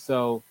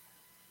 so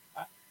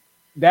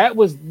that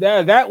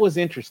was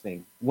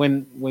interesting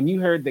when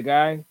you heard the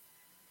guy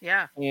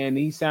Yeah. and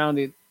he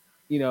sounded,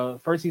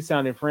 first he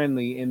sounded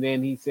friendly and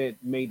then he said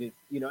made it,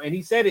 and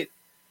he said it.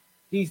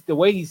 He's the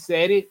way he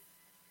said it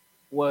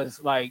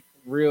was like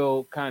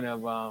real kind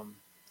of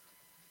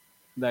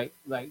like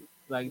like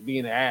like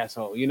being an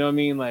asshole. You know what I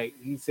mean? Like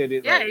he said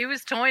it Yeah, like he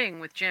was toying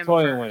with Jim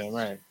toying with him, first.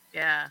 right?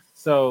 Yeah.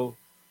 So,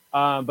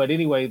 but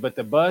anyway, but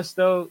the bus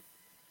though,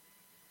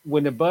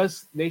 when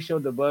they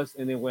showed the bus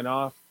and it went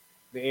off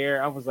the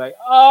air, I was like,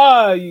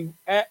 oh,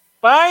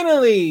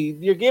 finally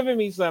you're giving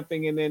me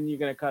something, and then you're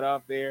gonna cut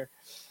off there,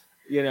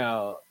 you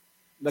know,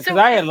 because So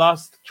I had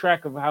lost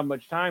track of how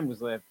much time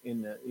was left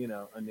in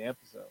the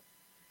episode.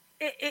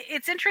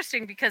 it's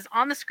interesting because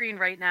on the screen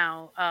right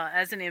now,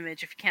 as an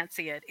image, if you can't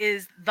see it,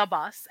 is the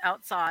bus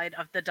outside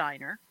of the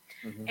diner,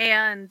 Hmm.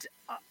 and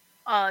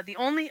the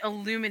only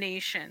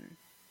illumination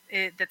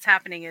that's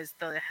happening is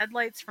the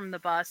headlights from the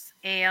bus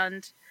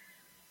and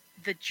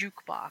the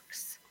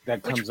jukebox,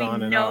 That which comes we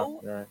on and off,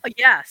 know, right?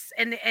 yes,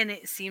 and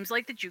it seems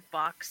like the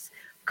jukebox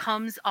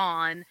comes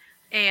on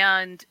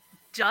and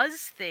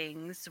does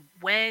things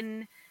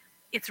when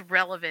it's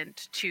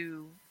relevant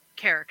to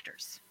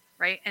characters,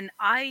 right? And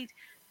I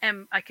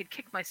could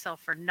kick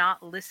myself for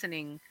not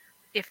listening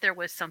if there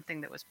was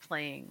something that was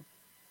playing.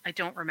 I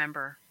don't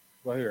remember.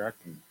 Well, here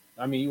I can.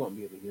 I mean, you won't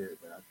be able to hear it,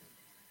 but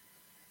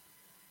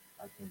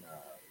I can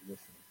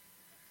listen.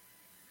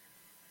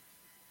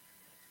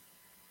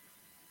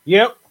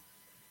 Yep,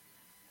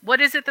 What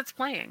is it that's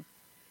playing?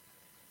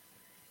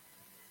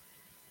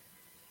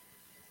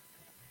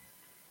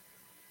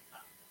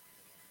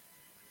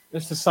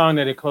 it's the song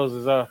that it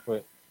closes off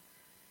with.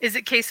 Is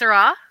it Que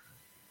Sera?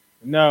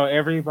 No,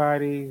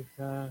 everybody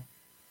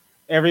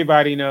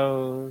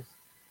knows.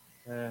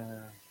 Uh,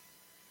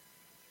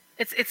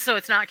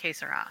 It's not Que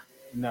Sera.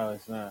 no,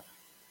 it's not.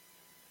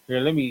 Here,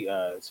 let me.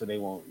 So they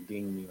won't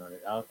ding me on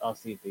it. I'll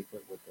see if they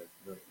put what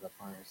the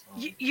final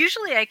song.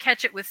 Usually I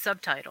catch it with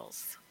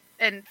subtitles,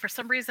 and for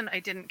some reason I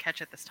didn't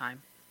catch it this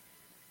time.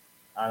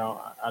 I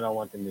don't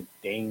want them to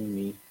ding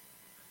me.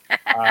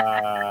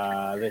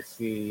 Let's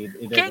see.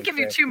 It Can't doesn't give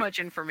you say. too much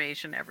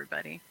information,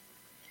 everybody.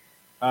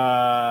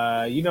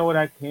 You know what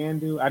I can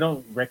do? I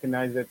don't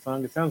recognize that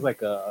song. It sounds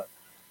like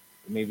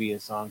maybe a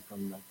song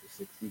from like the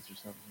 '60s or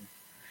something.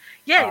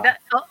 Yeah,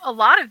 Uh, a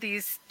lot of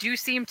these do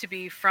seem to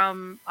be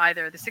from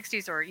either the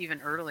 60s or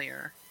even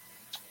earlier.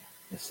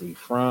 let's see.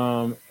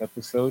 From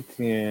episode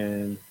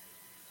 10,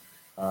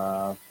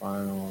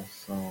 final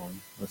song.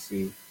 Let's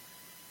see.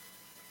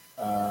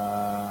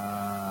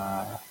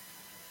 Uh,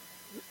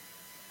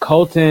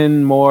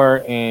 Colton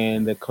Moore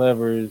and the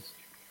Clevers.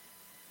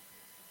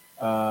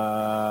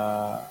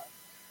 Uh,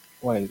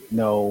 wait,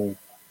 no,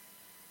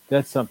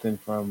 that's something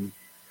from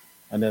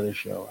another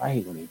show. I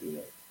hate when they do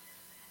that.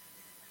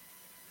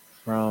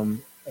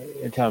 From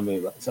tell me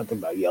about something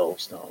about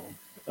Yellowstone.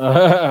 Hold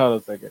on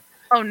a second.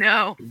 Oh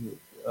no.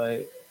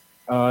 Like,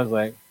 I was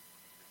like,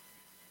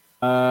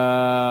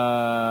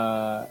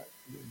 uh,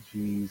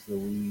 geez,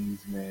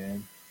 Louise,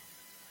 man.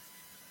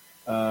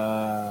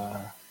 Uh,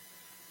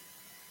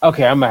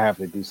 Okay, I'm gonna have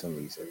to do some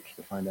research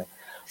to find out.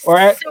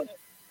 Or So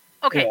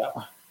okay,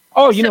 yeah.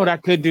 Oh, you know so what I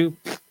could do?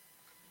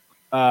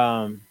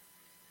 Um,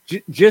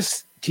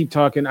 just keep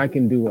talking. I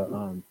can do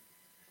a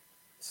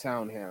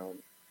sound hound,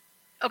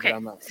 but okay,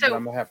 I'm so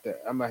gonna have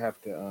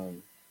to.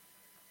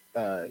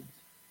 Uh,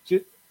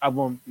 just, I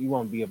won't. You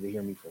won't be able to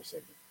hear me for a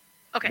second.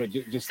 okay, But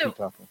just so keep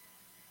talking.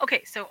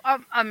 okay, so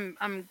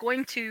I'm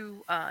going to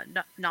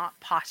not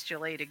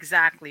postulate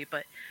exactly,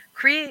 but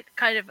create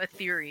kind of a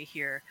theory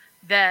here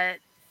that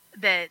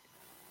that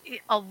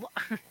I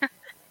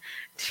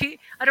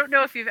don't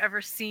know if you've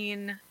ever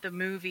seen the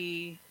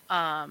movie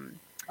All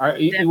right,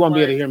 you that won't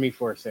be able was to hear me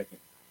for a second.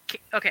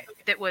 okay,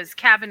 that was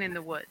Cabin in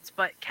the Woods.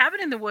 But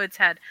Cabin in the Woods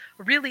had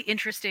a really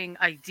interesting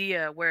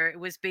idea where it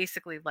was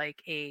basically like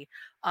a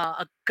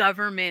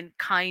government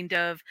kind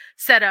of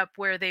setup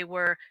where they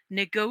were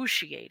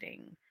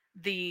negotiating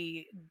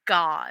the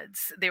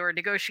gods. They were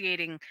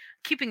negotiating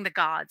keeping the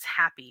gods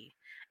happy.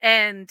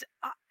 And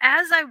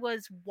as I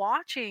was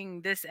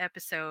watching this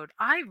episode,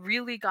 I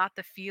really got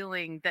the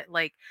feeling that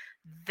like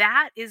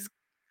that is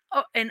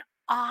an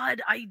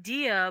odd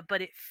idea,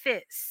 but it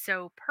fits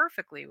so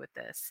perfectly with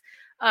this.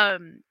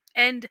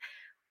 And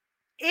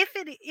if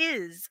it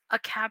is a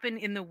cabin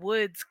in the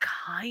woods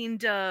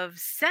kind of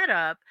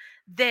setup,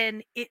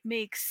 then it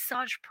makes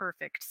such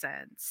perfect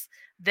sense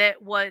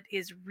that what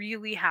is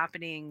really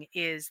happening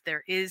is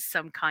there is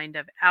some kind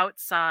of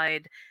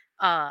outside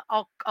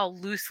I'll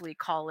loosely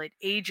call it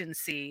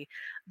agency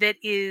that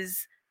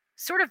is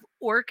sort of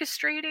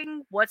orchestrating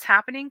what's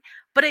happening,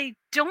 but I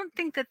don't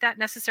think that that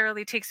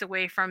necessarily takes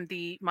away from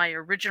the my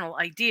original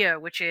idea,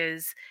 which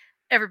is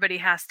everybody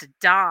has to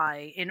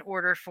die in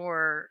order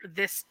for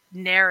this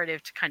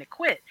narrative to kind of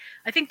quit.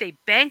 I think they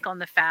bank on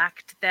the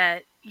fact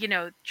that, you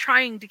know,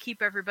 trying to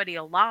keep everybody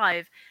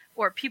alive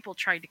or people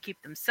trying to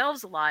keep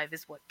themselves alive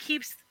is what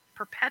keeps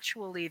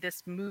perpetually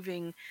this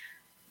moving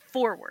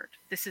forward.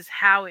 This is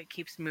how it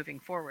keeps moving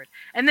forward.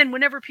 And then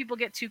whenever people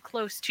get too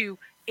close to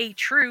a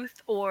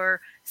truth or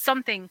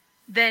something,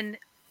 then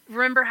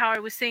remember how I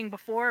was saying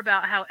before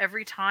about how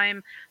every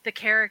time the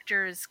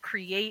characters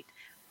create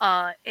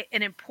an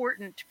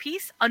important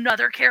piece,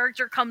 another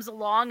character comes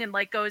along and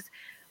like goes,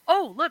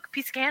 "Oh, look,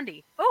 piece of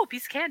candy. Oh,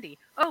 piece of candy.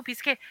 Oh, piece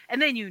of candy." And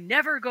then you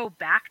never go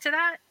back to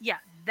that. Yeah,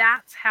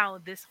 that's how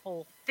this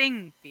whole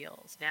thing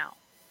feels now.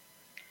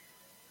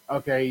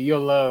 Okay,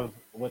 you'll love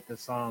what the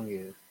song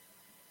is.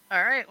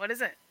 All right, what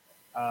is it?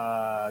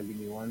 Give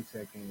me 1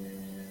 second,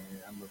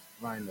 and I'm gonna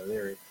find the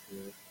lyrics.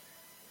 Here.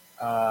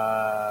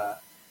 Uh,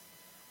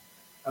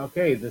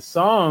 okay, the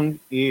song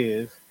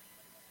is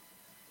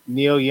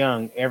Neil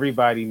Young.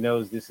 Everybody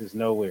knows this is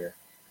nowhere.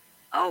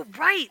 Oh,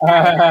 right.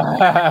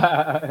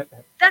 Right.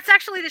 That's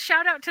actually the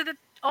shout out to the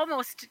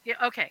almost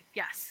okay,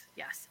 yes,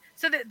 yes.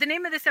 So the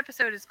name of this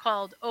episode is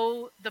called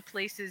 "Oh, the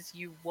Places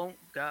You Won't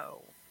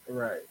Go,"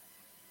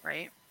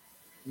 right?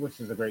 Which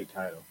is a great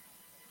title.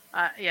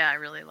 Yeah, I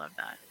really love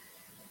that.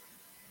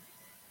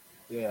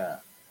 Yeah,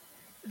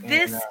 and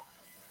This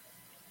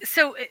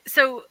so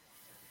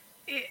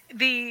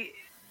the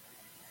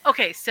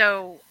okay,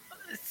 so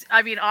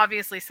I mean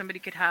obviously somebody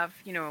could have,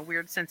 you know, a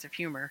weird sense of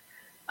humor.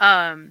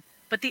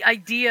 But the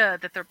idea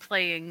that they're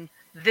playing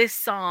this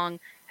song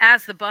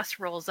as the bus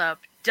rolls up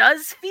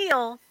does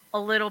feel a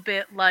little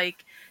bit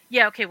like,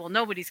 yeah, okay, well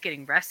nobody's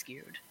getting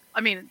rescued.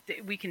 I mean,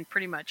 we can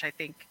pretty much I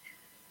think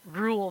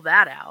rule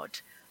that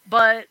out.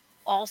 But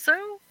also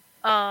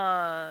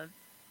uh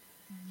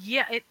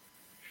yeah,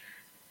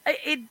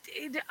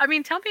 I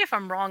mean, tell me if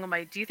I'm wrong.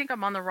 Do you think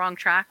I'm on the wrong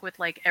track with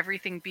like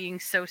everything being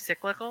so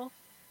cyclical?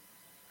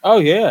 oh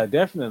yeah,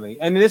 definitely.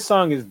 And this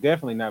song is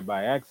definitely not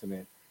by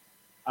accident.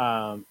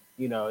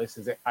 You know, it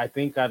says, I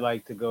think I'd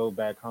like to go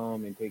back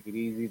home and take it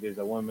easy. There's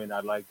a woman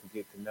I'd like to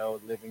get to know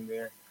living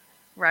there.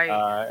 Right.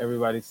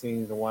 Everybody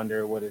seems to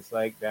wonder what it's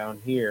like down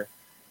here.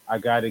 I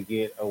got to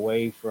get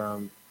away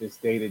from this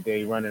day to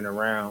day running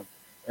around.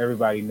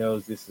 Everybody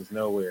knows this is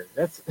nowhere.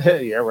 That's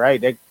yeah,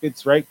 right. That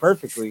fits right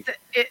perfectly.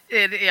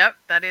 Yep,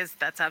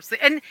 that's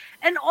absolutely.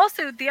 And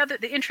also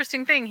the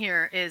interesting thing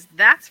here is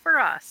that's for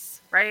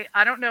us, right?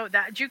 I don't know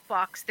that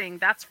jukebox thing,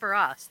 that's for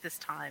us this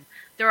time.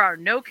 There are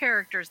no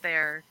characters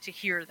there to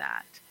hear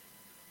that.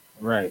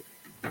 Right.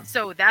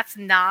 So that's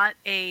not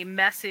a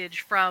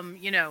message from,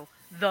 you know,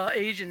 the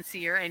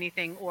agency or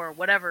anything or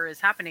whatever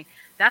is happening.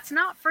 That's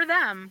not for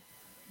them.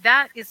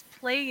 That is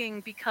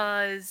playing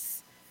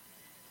because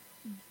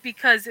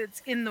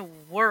it's in the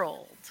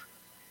world.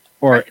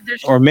 Or Right?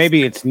 There's or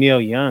maybe it's Neil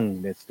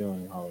Young that's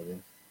doing all of this.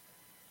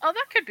 Oh,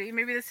 that could be.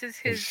 Maybe this is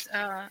his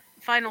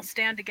final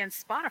stand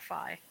against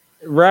Spotify.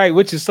 Right,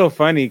 which is so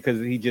funny because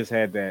he just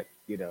had that,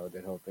 you know,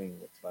 that whole thing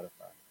with Spotify.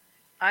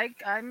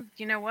 I'm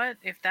you know what?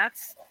 If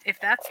that's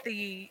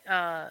the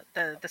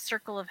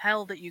circle of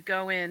hell that you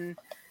go in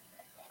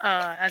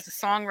as a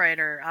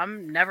songwriter,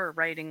 I'm never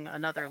writing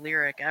another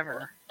lyric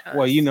ever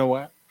Well, you because know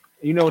what?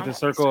 You know what I'm the a waste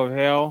circle of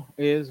hell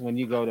is when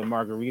you go to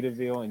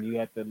Margaritaville and you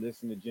have to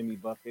listen to Jimmy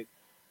Buffett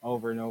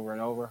over and over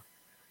and over.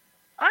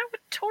 I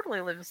would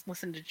totally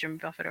listen to Jim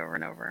Buffett over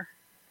and over.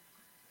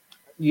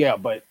 Yeah,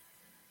 but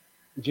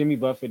Jimmy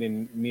Buffett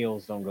and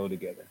meals don't go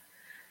together.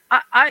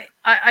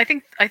 I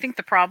think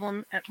the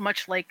problem,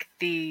 much like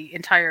the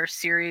entire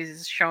series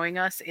is showing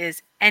us,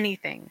 is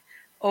anything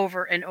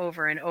over and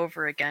over and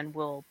over again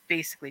will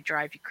basically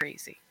drive you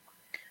crazy,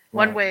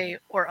 one Right. way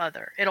or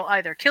other. It'll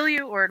either kill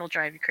you or it'll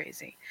drive you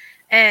crazy.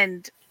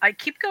 And I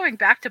keep going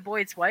back to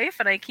Boyd's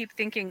wife, and I keep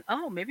thinking,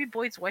 oh, maybe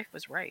Boyd's wife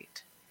was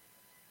right.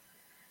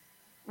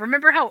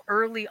 Remember how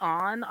early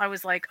on I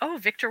was like, oh,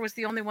 Victor was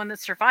the only one that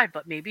survived,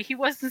 but maybe he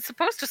wasn't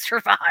supposed to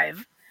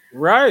survive.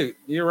 Right.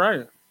 You're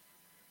right.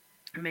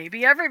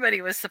 Maybe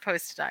everybody was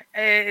supposed to die.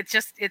 It's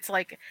just, it's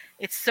like,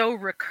 it's so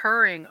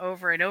recurring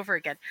over and over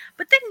again.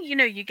 But then,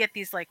 you get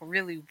these like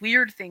really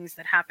weird things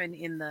that happen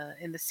in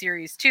the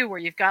series too, where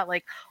you've got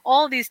like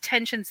all these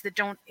tensions that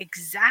don't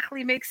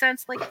exactly make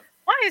sense. Like,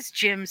 why is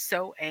Jim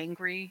so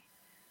angry?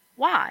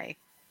 Why?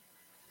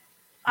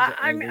 He's an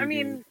I angry dude.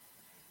 mean,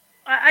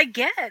 I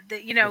get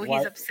that, His he's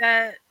wife.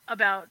 upset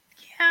about,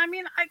 yeah, I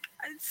mean, I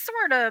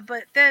sort of,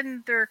 but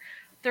then there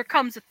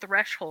comes a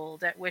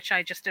threshold at which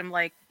I just am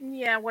like,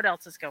 yeah, what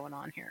else is going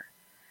on here?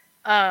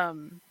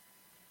 Um,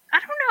 I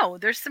don't know.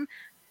 There's some,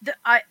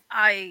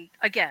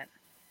 again,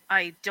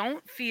 I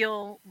don't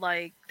feel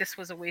like this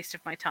was a waste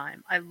of my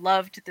time. I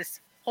loved this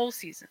whole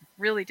season,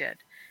 really did.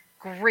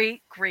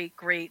 Great, great,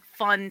 great,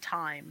 fun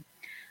time.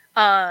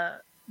 Uh,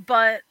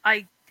 but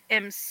I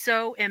am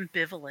so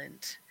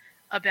ambivalent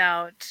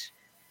about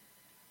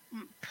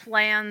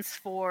plans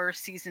for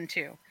season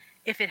 2.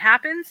 If it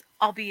happens,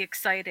 I'll be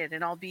excited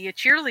and I'll be a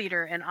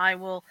cheerleader and I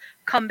will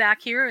come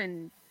back here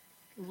and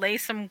lay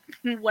some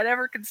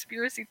whatever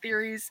conspiracy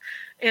theories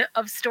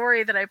of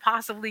story that I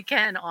possibly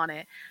can on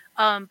it.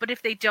 But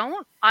if they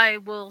don't, I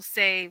will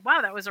say,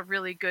 wow, that was a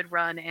really good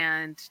run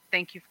and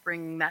thank you for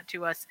bringing that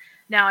to us.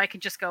 Now I can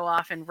just go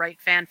off and write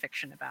fan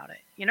fiction about it.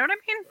 You know what I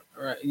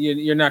mean? Right.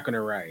 You're not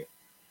gonna write.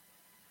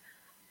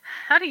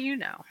 How do you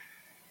know?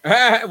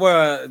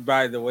 Well,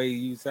 by the way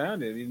you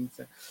sounded, you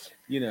didn't,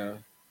 you know,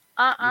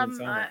 Uh, you didn't um,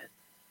 sound I,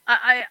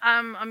 like it.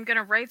 I'm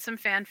gonna write some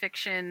fan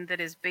fiction that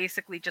is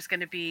basically just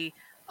gonna be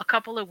a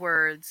couple of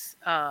words,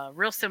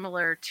 real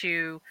similar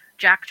to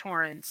Jack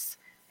Torrance,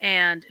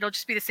 and it'll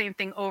just be the same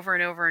thing over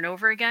and over and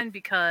over again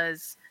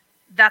because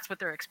that's what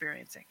they're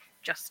experiencing.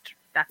 Just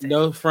that's it.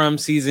 No, from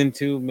season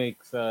two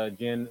makes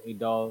Jen a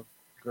doll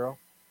girl.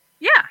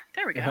 Yeah,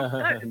 there we go.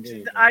 There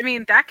you go. I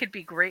mean, that could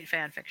be great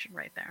fan fiction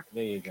right there.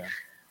 There you go.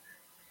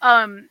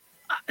 Um,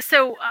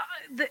 so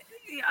the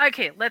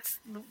okay, let's.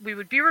 We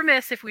would be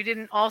remiss if we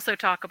didn't also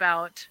talk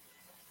about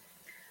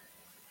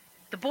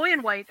the boy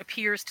in white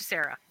appears to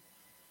Sarah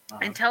Uh-huh.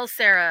 and tells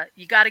Sarah,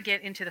 you got to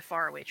get into the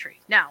faraway tree.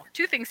 Now,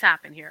 two things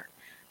happen here.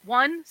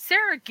 One,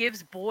 Sarah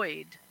gives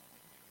Boyd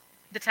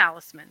the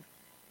talisman.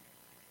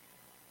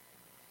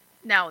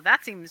 Now,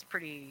 that seems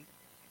pretty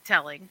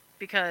telling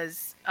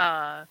because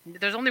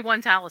there's only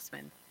one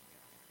talisman.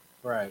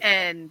 Right.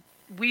 And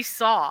we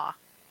saw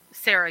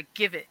Sarah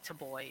give it to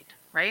Boyd,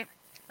 right?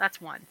 That's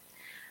one.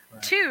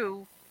 Right.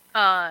 Two,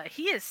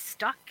 he is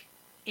stuck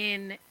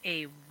in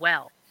a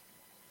well.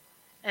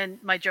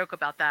 And my joke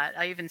about that,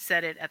 I even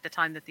said it at the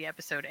time that the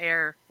episode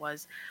aired,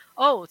 was,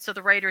 oh, so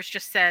the writers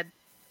just said,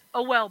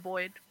 oh, well,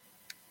 Boyd.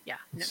 Yeah.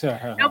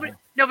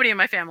 Nobody in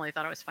my family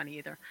thought it was funny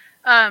either.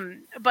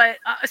 But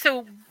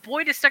so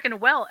Boyd is stuck in a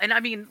well. And I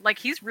mean, like,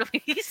 he's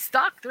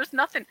stuck. There's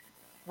nothing.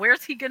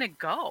 Where's he going to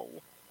go?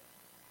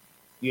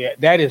 Yeah,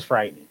 that is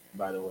frightening.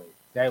 By the way,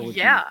 that would be.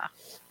 Yeah.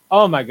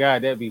 Oh my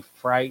god, that'd be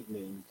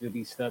frightening to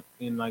be stuck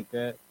in like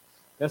that.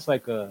 That's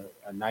like a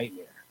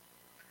nightmare.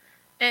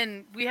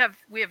 And we have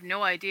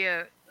no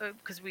idea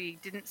because we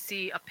didn't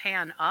see a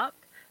pan up,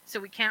 so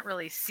we can't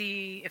really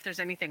see if there's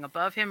anything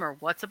above him or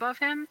what's above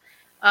him.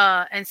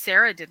 And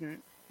Sarah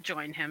didn't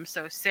join him,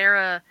 so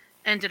Sarah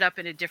ended up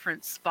in a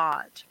different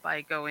spot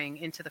by going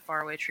into the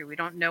faraway tree. We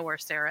don't know where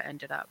Sarah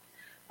ended up.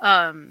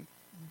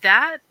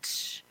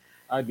 That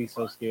I'd be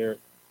so scared.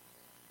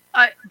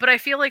 but I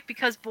feel like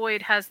because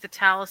Boyd has the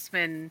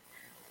talisman,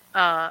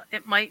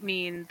 it might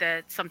mean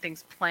that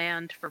something's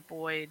planned for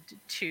Boyd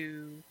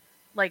to,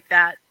 like,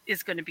 that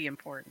is going to be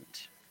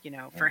important,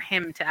 for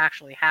him to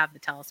actually have the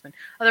talisman.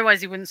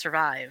 Otherwise, he wouldn't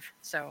survive.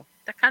 So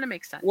that kind of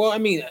makes sense. Well, I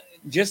mean,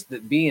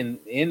 just being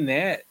in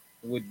that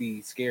would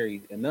be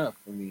scary enough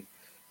for me.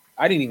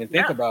 I didn't even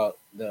think Yeah. about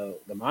the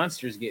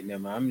monsters getting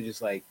them. I'm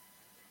just like,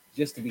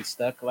 just to be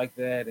stuck like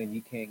that and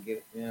you can't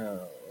get,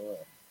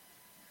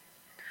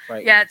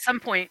 right. Yeah, at some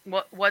point,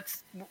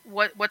 what's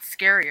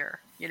scarier,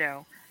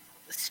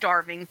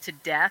 starving to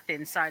death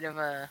inside of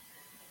a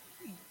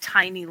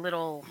tiny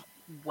little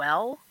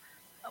well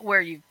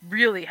where you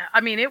really,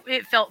 I mean,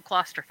 it felt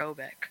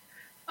claustrophobic,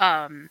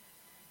 um,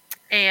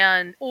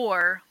 and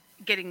or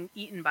getting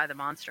eaten by the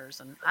monsters,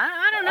 and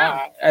I don't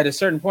know. At a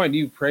certain point,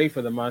 you pray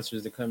for the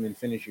monsters to come and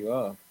finish you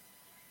off.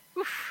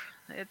 Oof,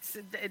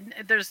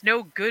 there's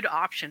no good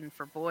option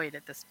for Boyd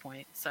at this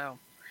point. So,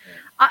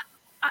 Yeah.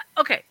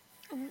 okay,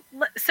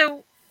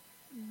 so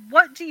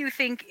what do you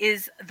think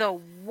is the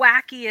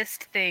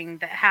wackiest thing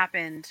that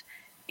happened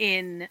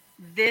in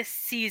this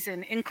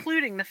season,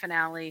 including the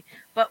finale?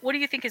 But what do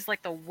you think is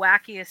like the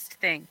wackiest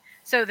thing?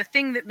 So the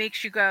thing that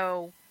makes you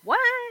go, what?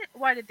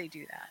 Why did they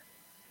do that?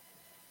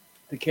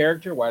 The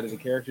character. Why did the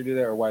character do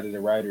that, or why did the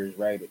writers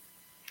write it?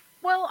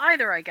 Well,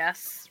 either, I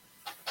guess.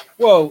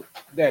 Well,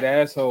 that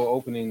asshole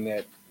opening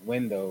that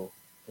window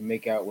to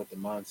make out with the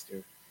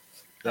monster.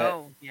 That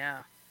Oh, yeah.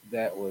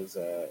 that was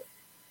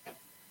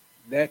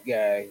that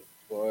guy.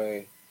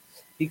 Boy,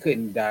 he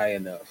couldn't die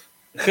enough.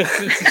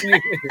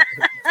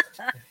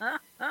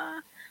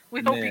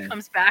 We hope he Man,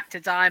 comes back to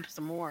die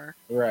some more.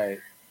 right.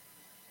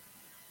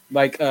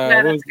 Like Yeah,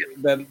 what that's was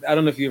good. that? I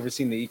don't know if you ever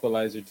seen The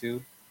Equalizer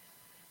too.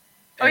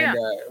 Oh, And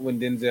yeah. when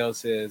Denzel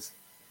says,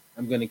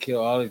 "I'm gonna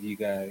kill all of you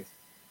guys,"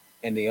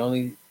 and the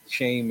only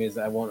shame is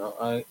I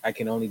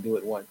can only do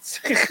it once.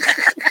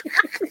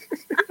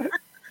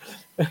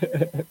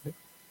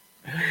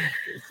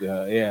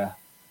 So yeah.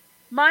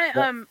 My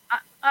But-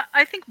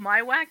 I think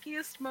my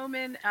wackiest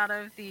moment out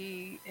of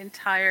the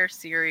entire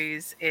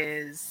series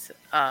is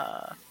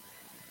I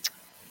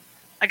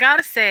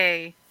gotta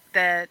say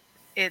that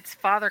it's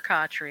Father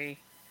Khatri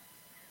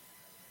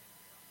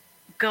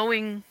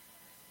going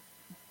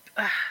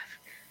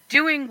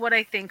doing what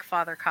I think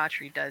Father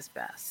Khatri does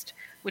best,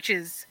 which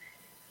is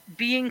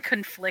being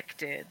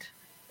conflicted.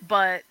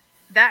 But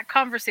that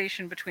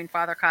conversation between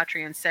Father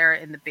Khatri and Sarah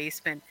in the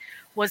basement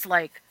was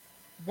like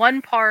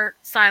one part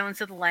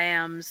Silence of the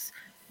Lambs,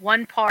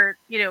 one part,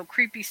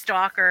 creepy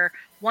stalker,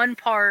 one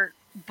part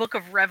Book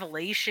of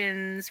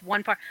Revelations,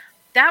 one part.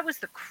 That was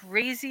the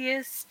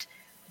craziest.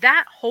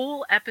 That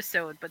whole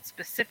episode, but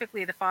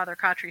specifically the Father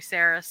Khatri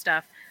Sarah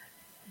stuff,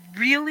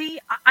 really,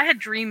 I had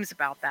dreams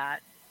about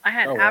that. I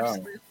had oh wow.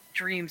 absolute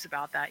dreams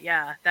about that.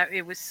 Yeah, that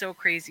it was so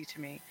crazy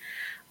to me.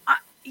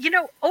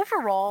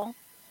 Overall,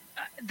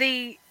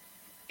 they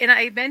and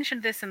I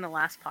mentioned this in the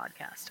last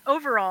podcast.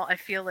 Overall, I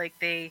feel like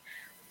they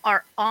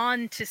are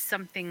on to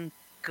something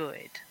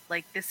good.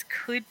 Like this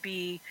could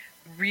be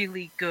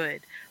really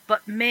good.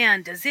 But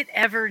man, does it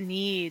ever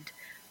need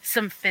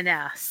some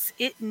finesse?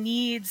 It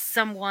needs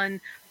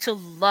someone to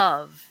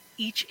love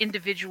each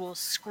individual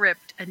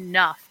script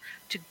enough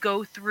to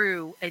go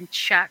through and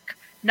check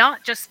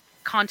not just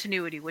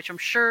continuity, which I'm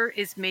sure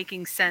is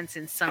making sense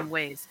in some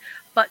ways,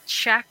 but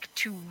check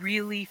to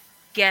really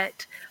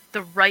get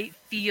the right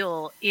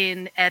feel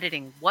in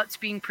editing, what's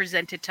being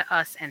presented to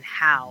us and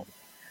how.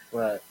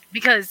 Right.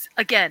 Because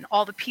again,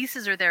 all the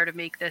pieces are there to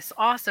make this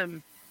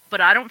awesome,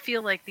 but I don't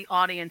feel like the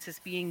audience is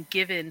being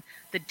given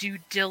the due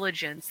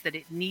diligence that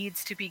it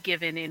needs to be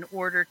given in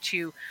order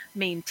to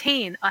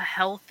maintain a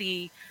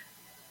healthy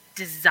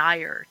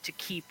desire to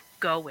keep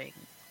going,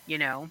 you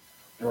know?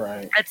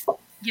 Right. At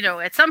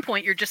at some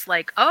point you're just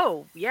like,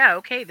 "Oh, yeah,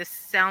 okay, this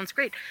sounds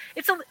great."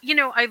 It's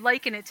I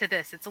liken it to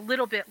this. It's a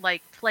little bit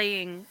like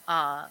playing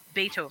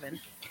Beethoven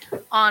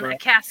on a Right.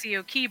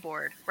 Casio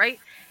keyboard, right?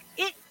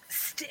 It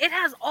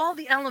has all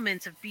the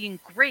elements of being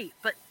great,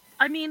 but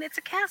I mean, it's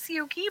a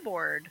Casio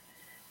keyboard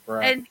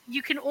Right. and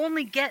you can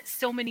only get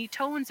so many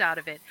tones out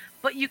of it,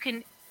 but you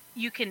can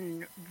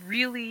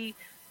really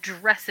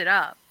dress it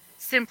up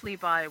simply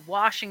by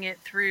washing it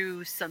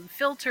through some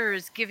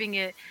filters, giving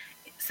it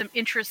some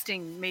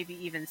interesting, maybe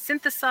even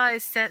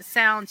synthesized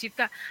sounds.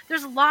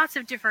 There's lots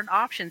of different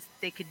options that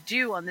they could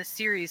do on this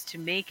series to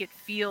make it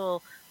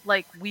feel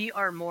like we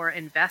are more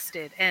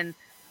invested, and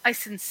I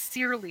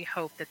sincerely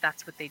hope that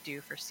that's what they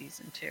do for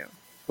season 2.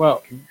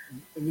 Well,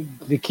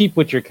 to keep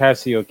with your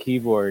Casio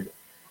keyboard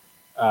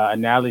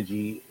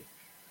analogy,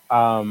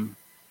 um,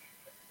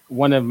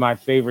 one of my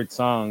favorite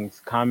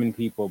songs, "Common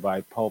People"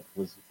 by Pulp,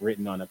 was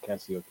written on a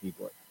Casio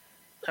keyboard.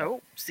 So,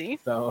 Oh, see,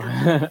 so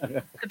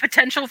the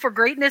potential for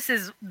greatness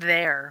is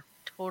there,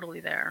 totally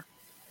there.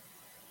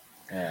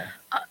 yeah.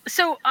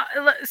 So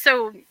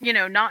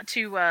not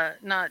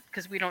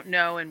because we don't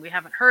know and we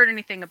haven't heard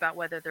anything about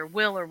whether there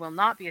will or will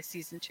not be a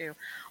season 2.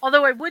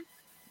 Although I would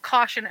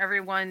caution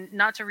everyone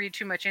not to read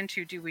too much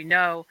into do we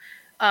know.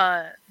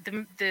 The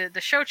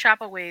show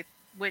Chapelwaith,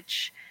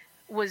 which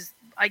was,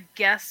 I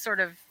guess, sort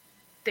of,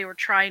 they were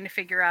trying to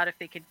figure out if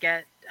they could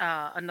get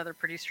another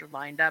producer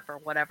lined up or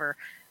whatever.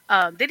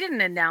 They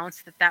didn't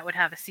announce that would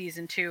have a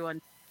season 2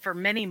 for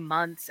many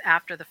months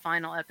after the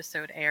final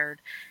episode aired.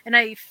 And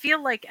I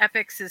feel like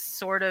Epix is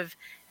sort of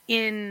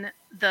in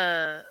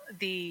the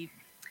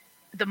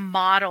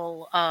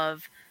model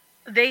of,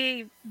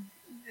 they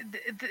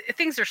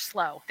things are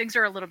slow. Things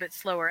are a little bit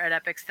slower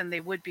at Epix than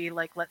they would be,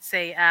 like, let's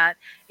say, at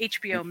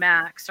HBO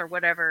Max or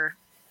whatever,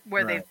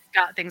 where they've Right.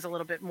 got things a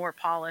little bit more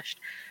polished.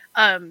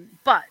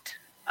 But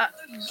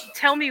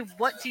tell me,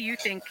 what do you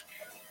think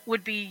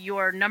would be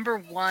your number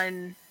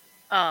one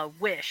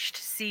wish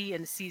to see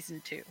in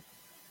season 2?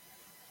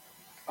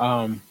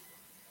 Um,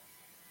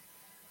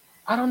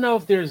 I don't know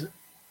if there's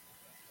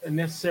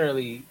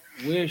necessarily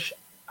wish.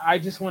 I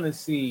just want to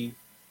see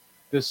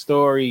the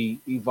story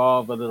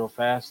evolve a little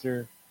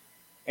faster,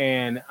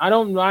 and I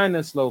don't mind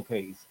the slow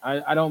pace.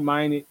 I don't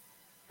mind it,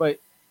 but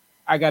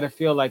I got to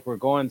feel like we're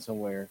going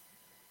somewhere,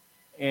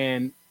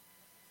 and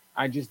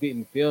I just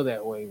didn't feel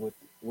that way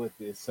with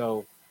this.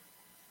 So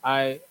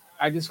I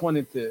I just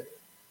wanted to.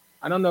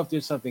 I don't know if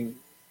there's something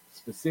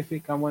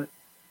specific I want.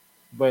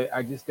 but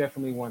I just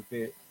definitely want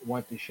the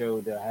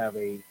show to have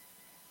a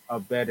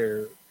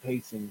better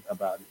pacing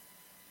about it.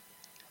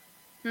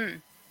 Hmm.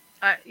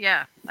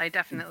 Yeah, I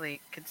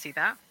definitely could see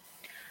that.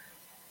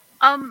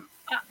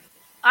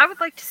 I would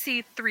like to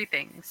see three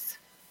things.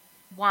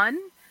 One,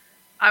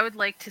 I would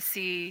like to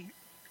see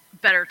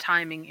better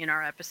timing in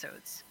our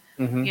episodes.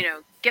 Hmm.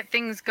 Get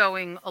things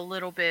going a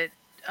little bit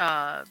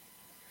uh,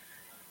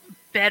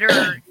 better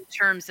in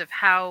terms of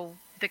how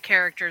the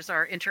characters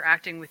are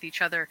interacting with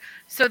each other,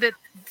 so that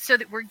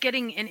we're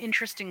getting an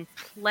interesting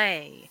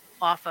play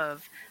off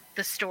of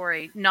the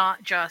story,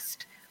 not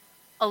just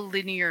a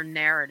linear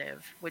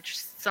narrative, which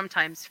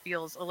sometimes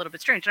feels a little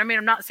bit strange. I mean,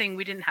 I'm not saying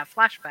we didn't have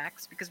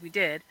flashbacks, because we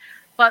did,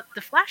 but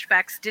the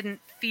flashbacks didn't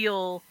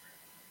feel,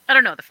 I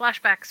don't know, the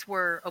flashbacks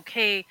were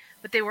okay,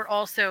 but they were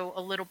also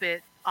a little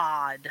bit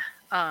odd.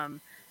 Um,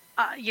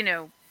 you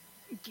know,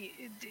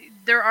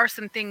 there are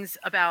some things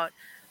about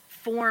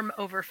form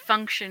over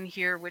function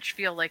here which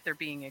feel like they're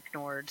being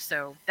ignored.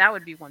 So that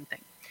would be one thing.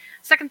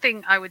 Second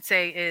thing I would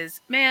say is,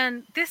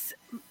 man, this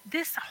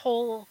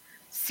whole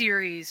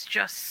series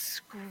just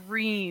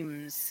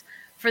screams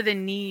for the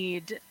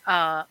need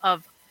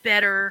of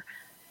better,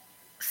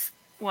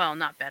 well,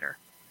 not better,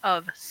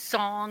 of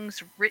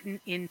songs written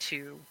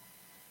into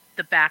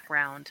the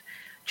background.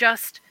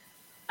 Just,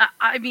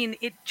 I mean,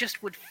 it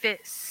just would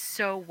fit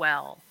so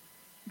well.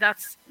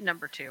 That's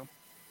number two.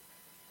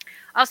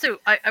 Also,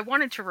 I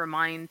wanted to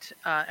remind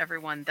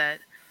everyone that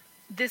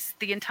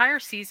the entire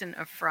season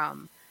of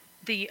From,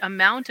 the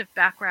amount of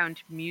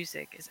background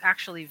music is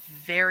actually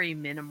very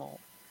minimal.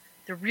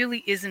 There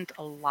really isn't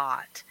a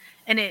lot,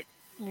 and it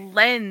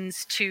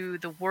lends to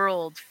the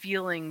world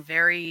feeling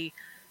very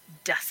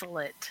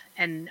desolate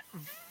and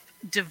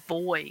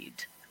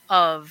devoid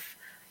of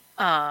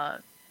uh,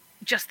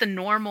 just the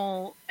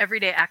normal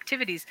everyday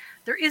activities.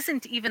 There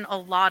isn't even a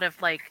lot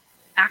of like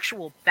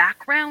actual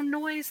background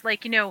noise.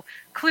 Like,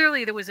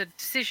 clearly there was a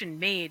decision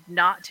made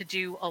not to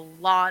do a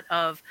lot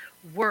of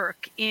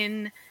work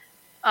in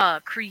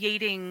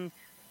creating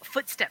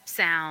footstep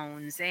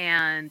sounds,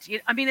 and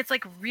I mean, it's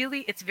like really,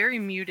 it's very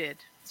muted.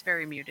 It's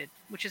very muted,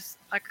 which is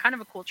like kind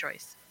of a cool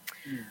choice.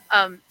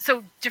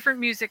 So different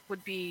music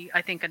would be,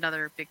 I think,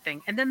 another big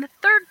thing. And then the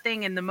third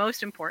thing, and the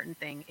most important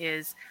thing,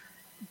 is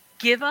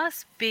give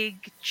us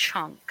big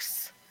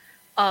chunks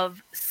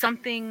of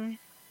something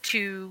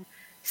to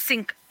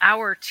sink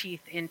our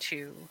teeth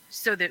into,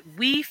 so that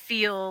we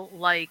feel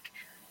like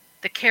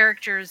the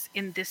characters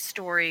in this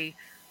story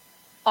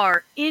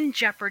are in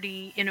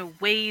jeopardy in a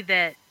way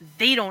that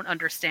they don't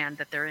understand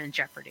that they're in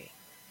jeopardy.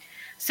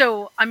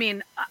 So, I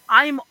mean,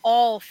 I'm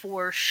all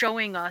for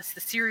showing us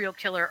the serial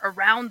killer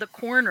around the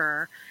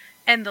corner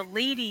and the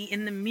lady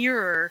in the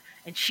mirror,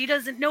 and she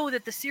doesn't know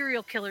that the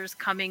serial killer is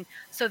coming,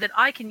 so that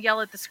I can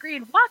yell at the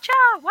screen, "Watch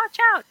out, watch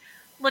out."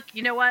 Look,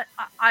 you know what?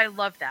 I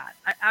love that.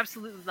 I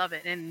absolutely love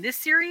it. And in this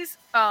series,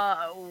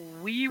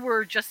 we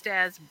were just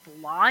as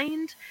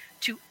blind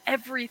to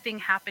everything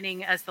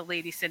happening as the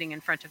lady sitting in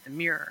front of the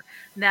mirror.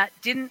 And that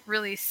didn't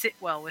really sit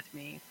well with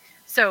me.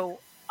 So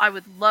I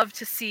would love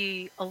to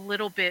see a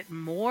little bit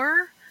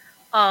more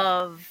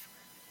of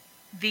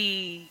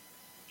the,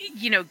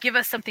 give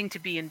us something to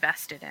be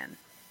invested in.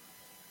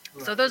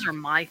 So Right. those are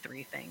my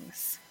three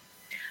things.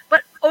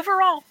 But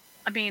overall,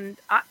 I mean,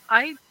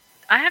 I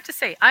have to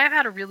say, I have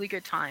had a really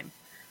good time.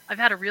 I've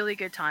had a really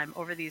good time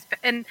over these,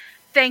 and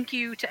thank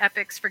you to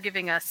Epix for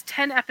giving us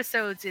 10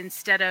 episodes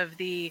instead of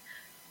the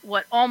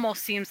what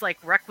almost seems like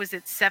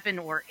requisite 7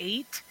 or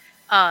 8.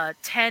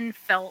 10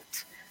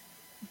 felt,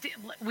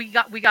 we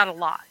got a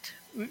lot,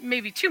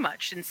 maybe too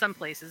much in some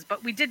places,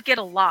 but we did get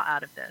a lot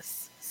out of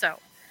this. So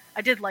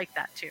I did like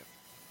that too.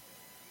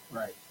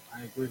 Right.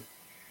 I agree.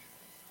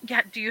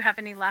 Yeah. Do you have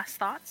any last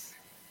thoughts?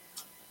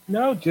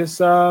 No, just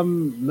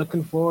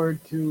looking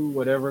forward to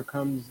whatever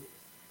comes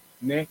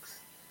next,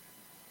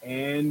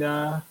 and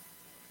and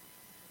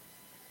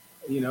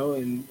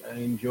I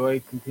enjoy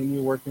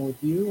continue working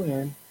with you,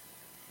 and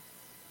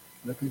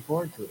looking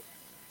forward to it.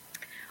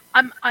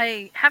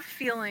 I have a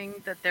feeling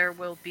that there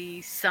will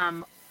be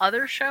some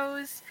other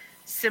shows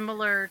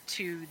similar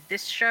to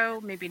this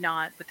show, maybe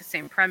not with the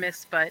same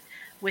premise, but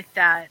with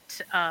that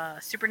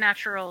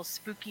supernatural,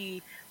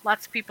 spooky,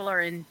 lots of people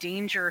are in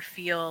danger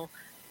feel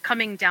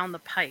coming down the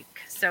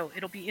pike. So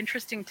it'll be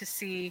interesting to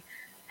see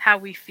how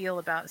we feel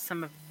about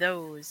some of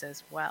those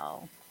as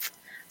well.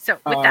 So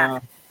with that, Uh,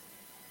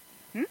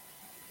 hmm?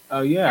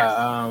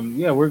 yeah, Yes,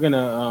 yeah, we're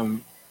gonna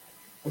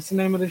what's the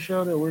name of the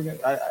show that we're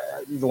gonna?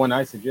 The one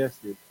I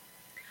suggested.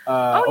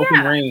 oh Open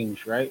yeah,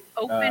 Range, right?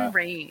 Open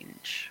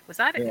Range, was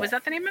that it? Yeah, Was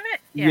that the name of it?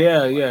 Yeah, I think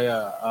yeah, it was. yeah,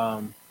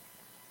 yeah.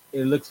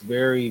 It looks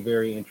very,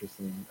 very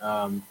interesting.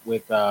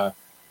 With the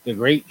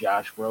great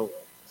Josh Brolin.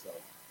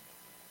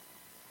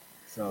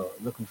 So,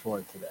 looking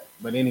forward to that.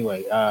 But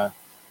anyway,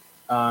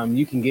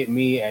 you can get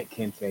me at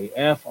Kente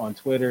F on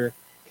Twitter,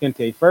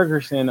 Kente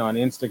Ferguson on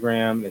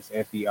Instagram. That's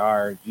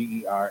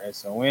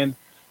FERGERSON.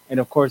 And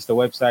of course, the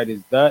website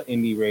is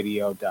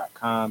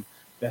theindyradio.com.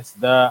 That's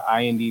the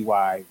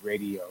INDY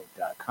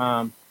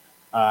radio.com.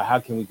 How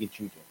can we get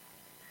you, Jim?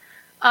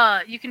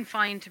 You can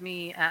find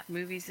me at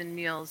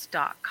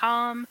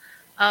moviesandmeals.com.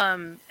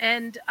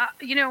 And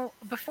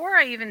before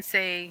I even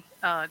say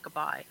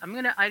goodbye,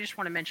 I just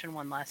want to mention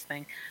one last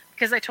thing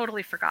because I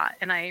totally forgot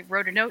and I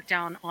wrote a note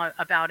down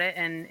about it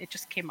and it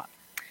just came up.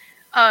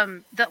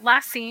 That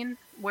last scene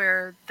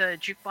where the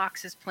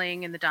jukebox is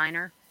playing in the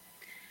diner,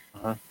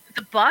 Uh-huh.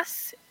 the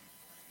bus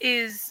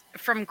is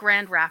from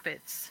Grand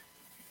Rapids.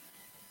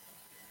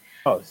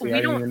 Oh, see, I We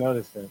didn't don't even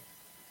notice that.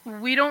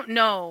 we don't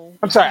know.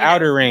 I'm sorry,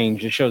 Outer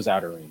Range. It shows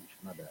Outer Range.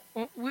 My bad.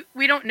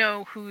 We don't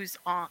know who's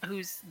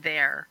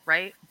there,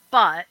 right?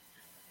 But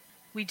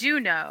we do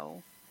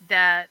know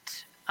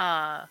that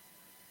that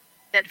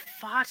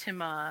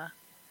Fatima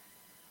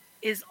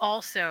is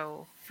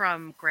also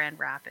from Grand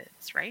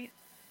Rapids, right?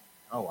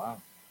 Oh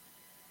wow.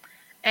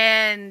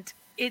 And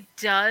it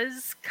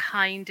does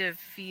kind of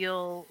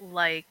feel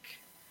like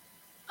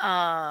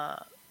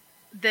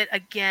that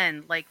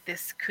again, like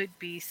this could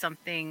be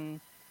something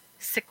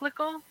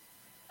cyclical.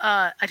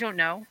 I don't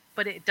know,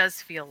 but it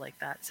does feel like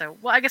that. So,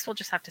 well, I guess we'll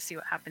just have to see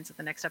what happens in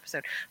the next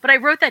episode. But I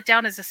wrote that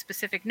down as a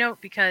specific note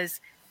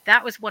because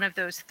that was one of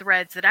those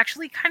threads that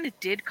actually kind of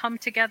did come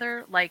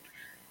together. Like,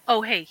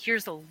 oh, hey,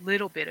 here's a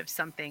little bit of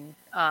something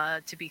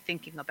to be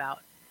thinking about.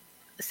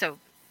 So,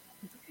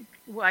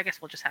 well, I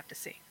guess we'll just have to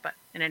see. But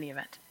in any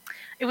event,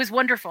 it was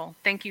wonderful.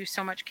 Thank you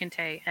so much,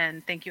 Kinte,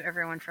 and thank you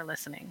everyone for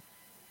listening.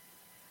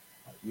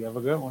 You have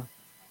a good one.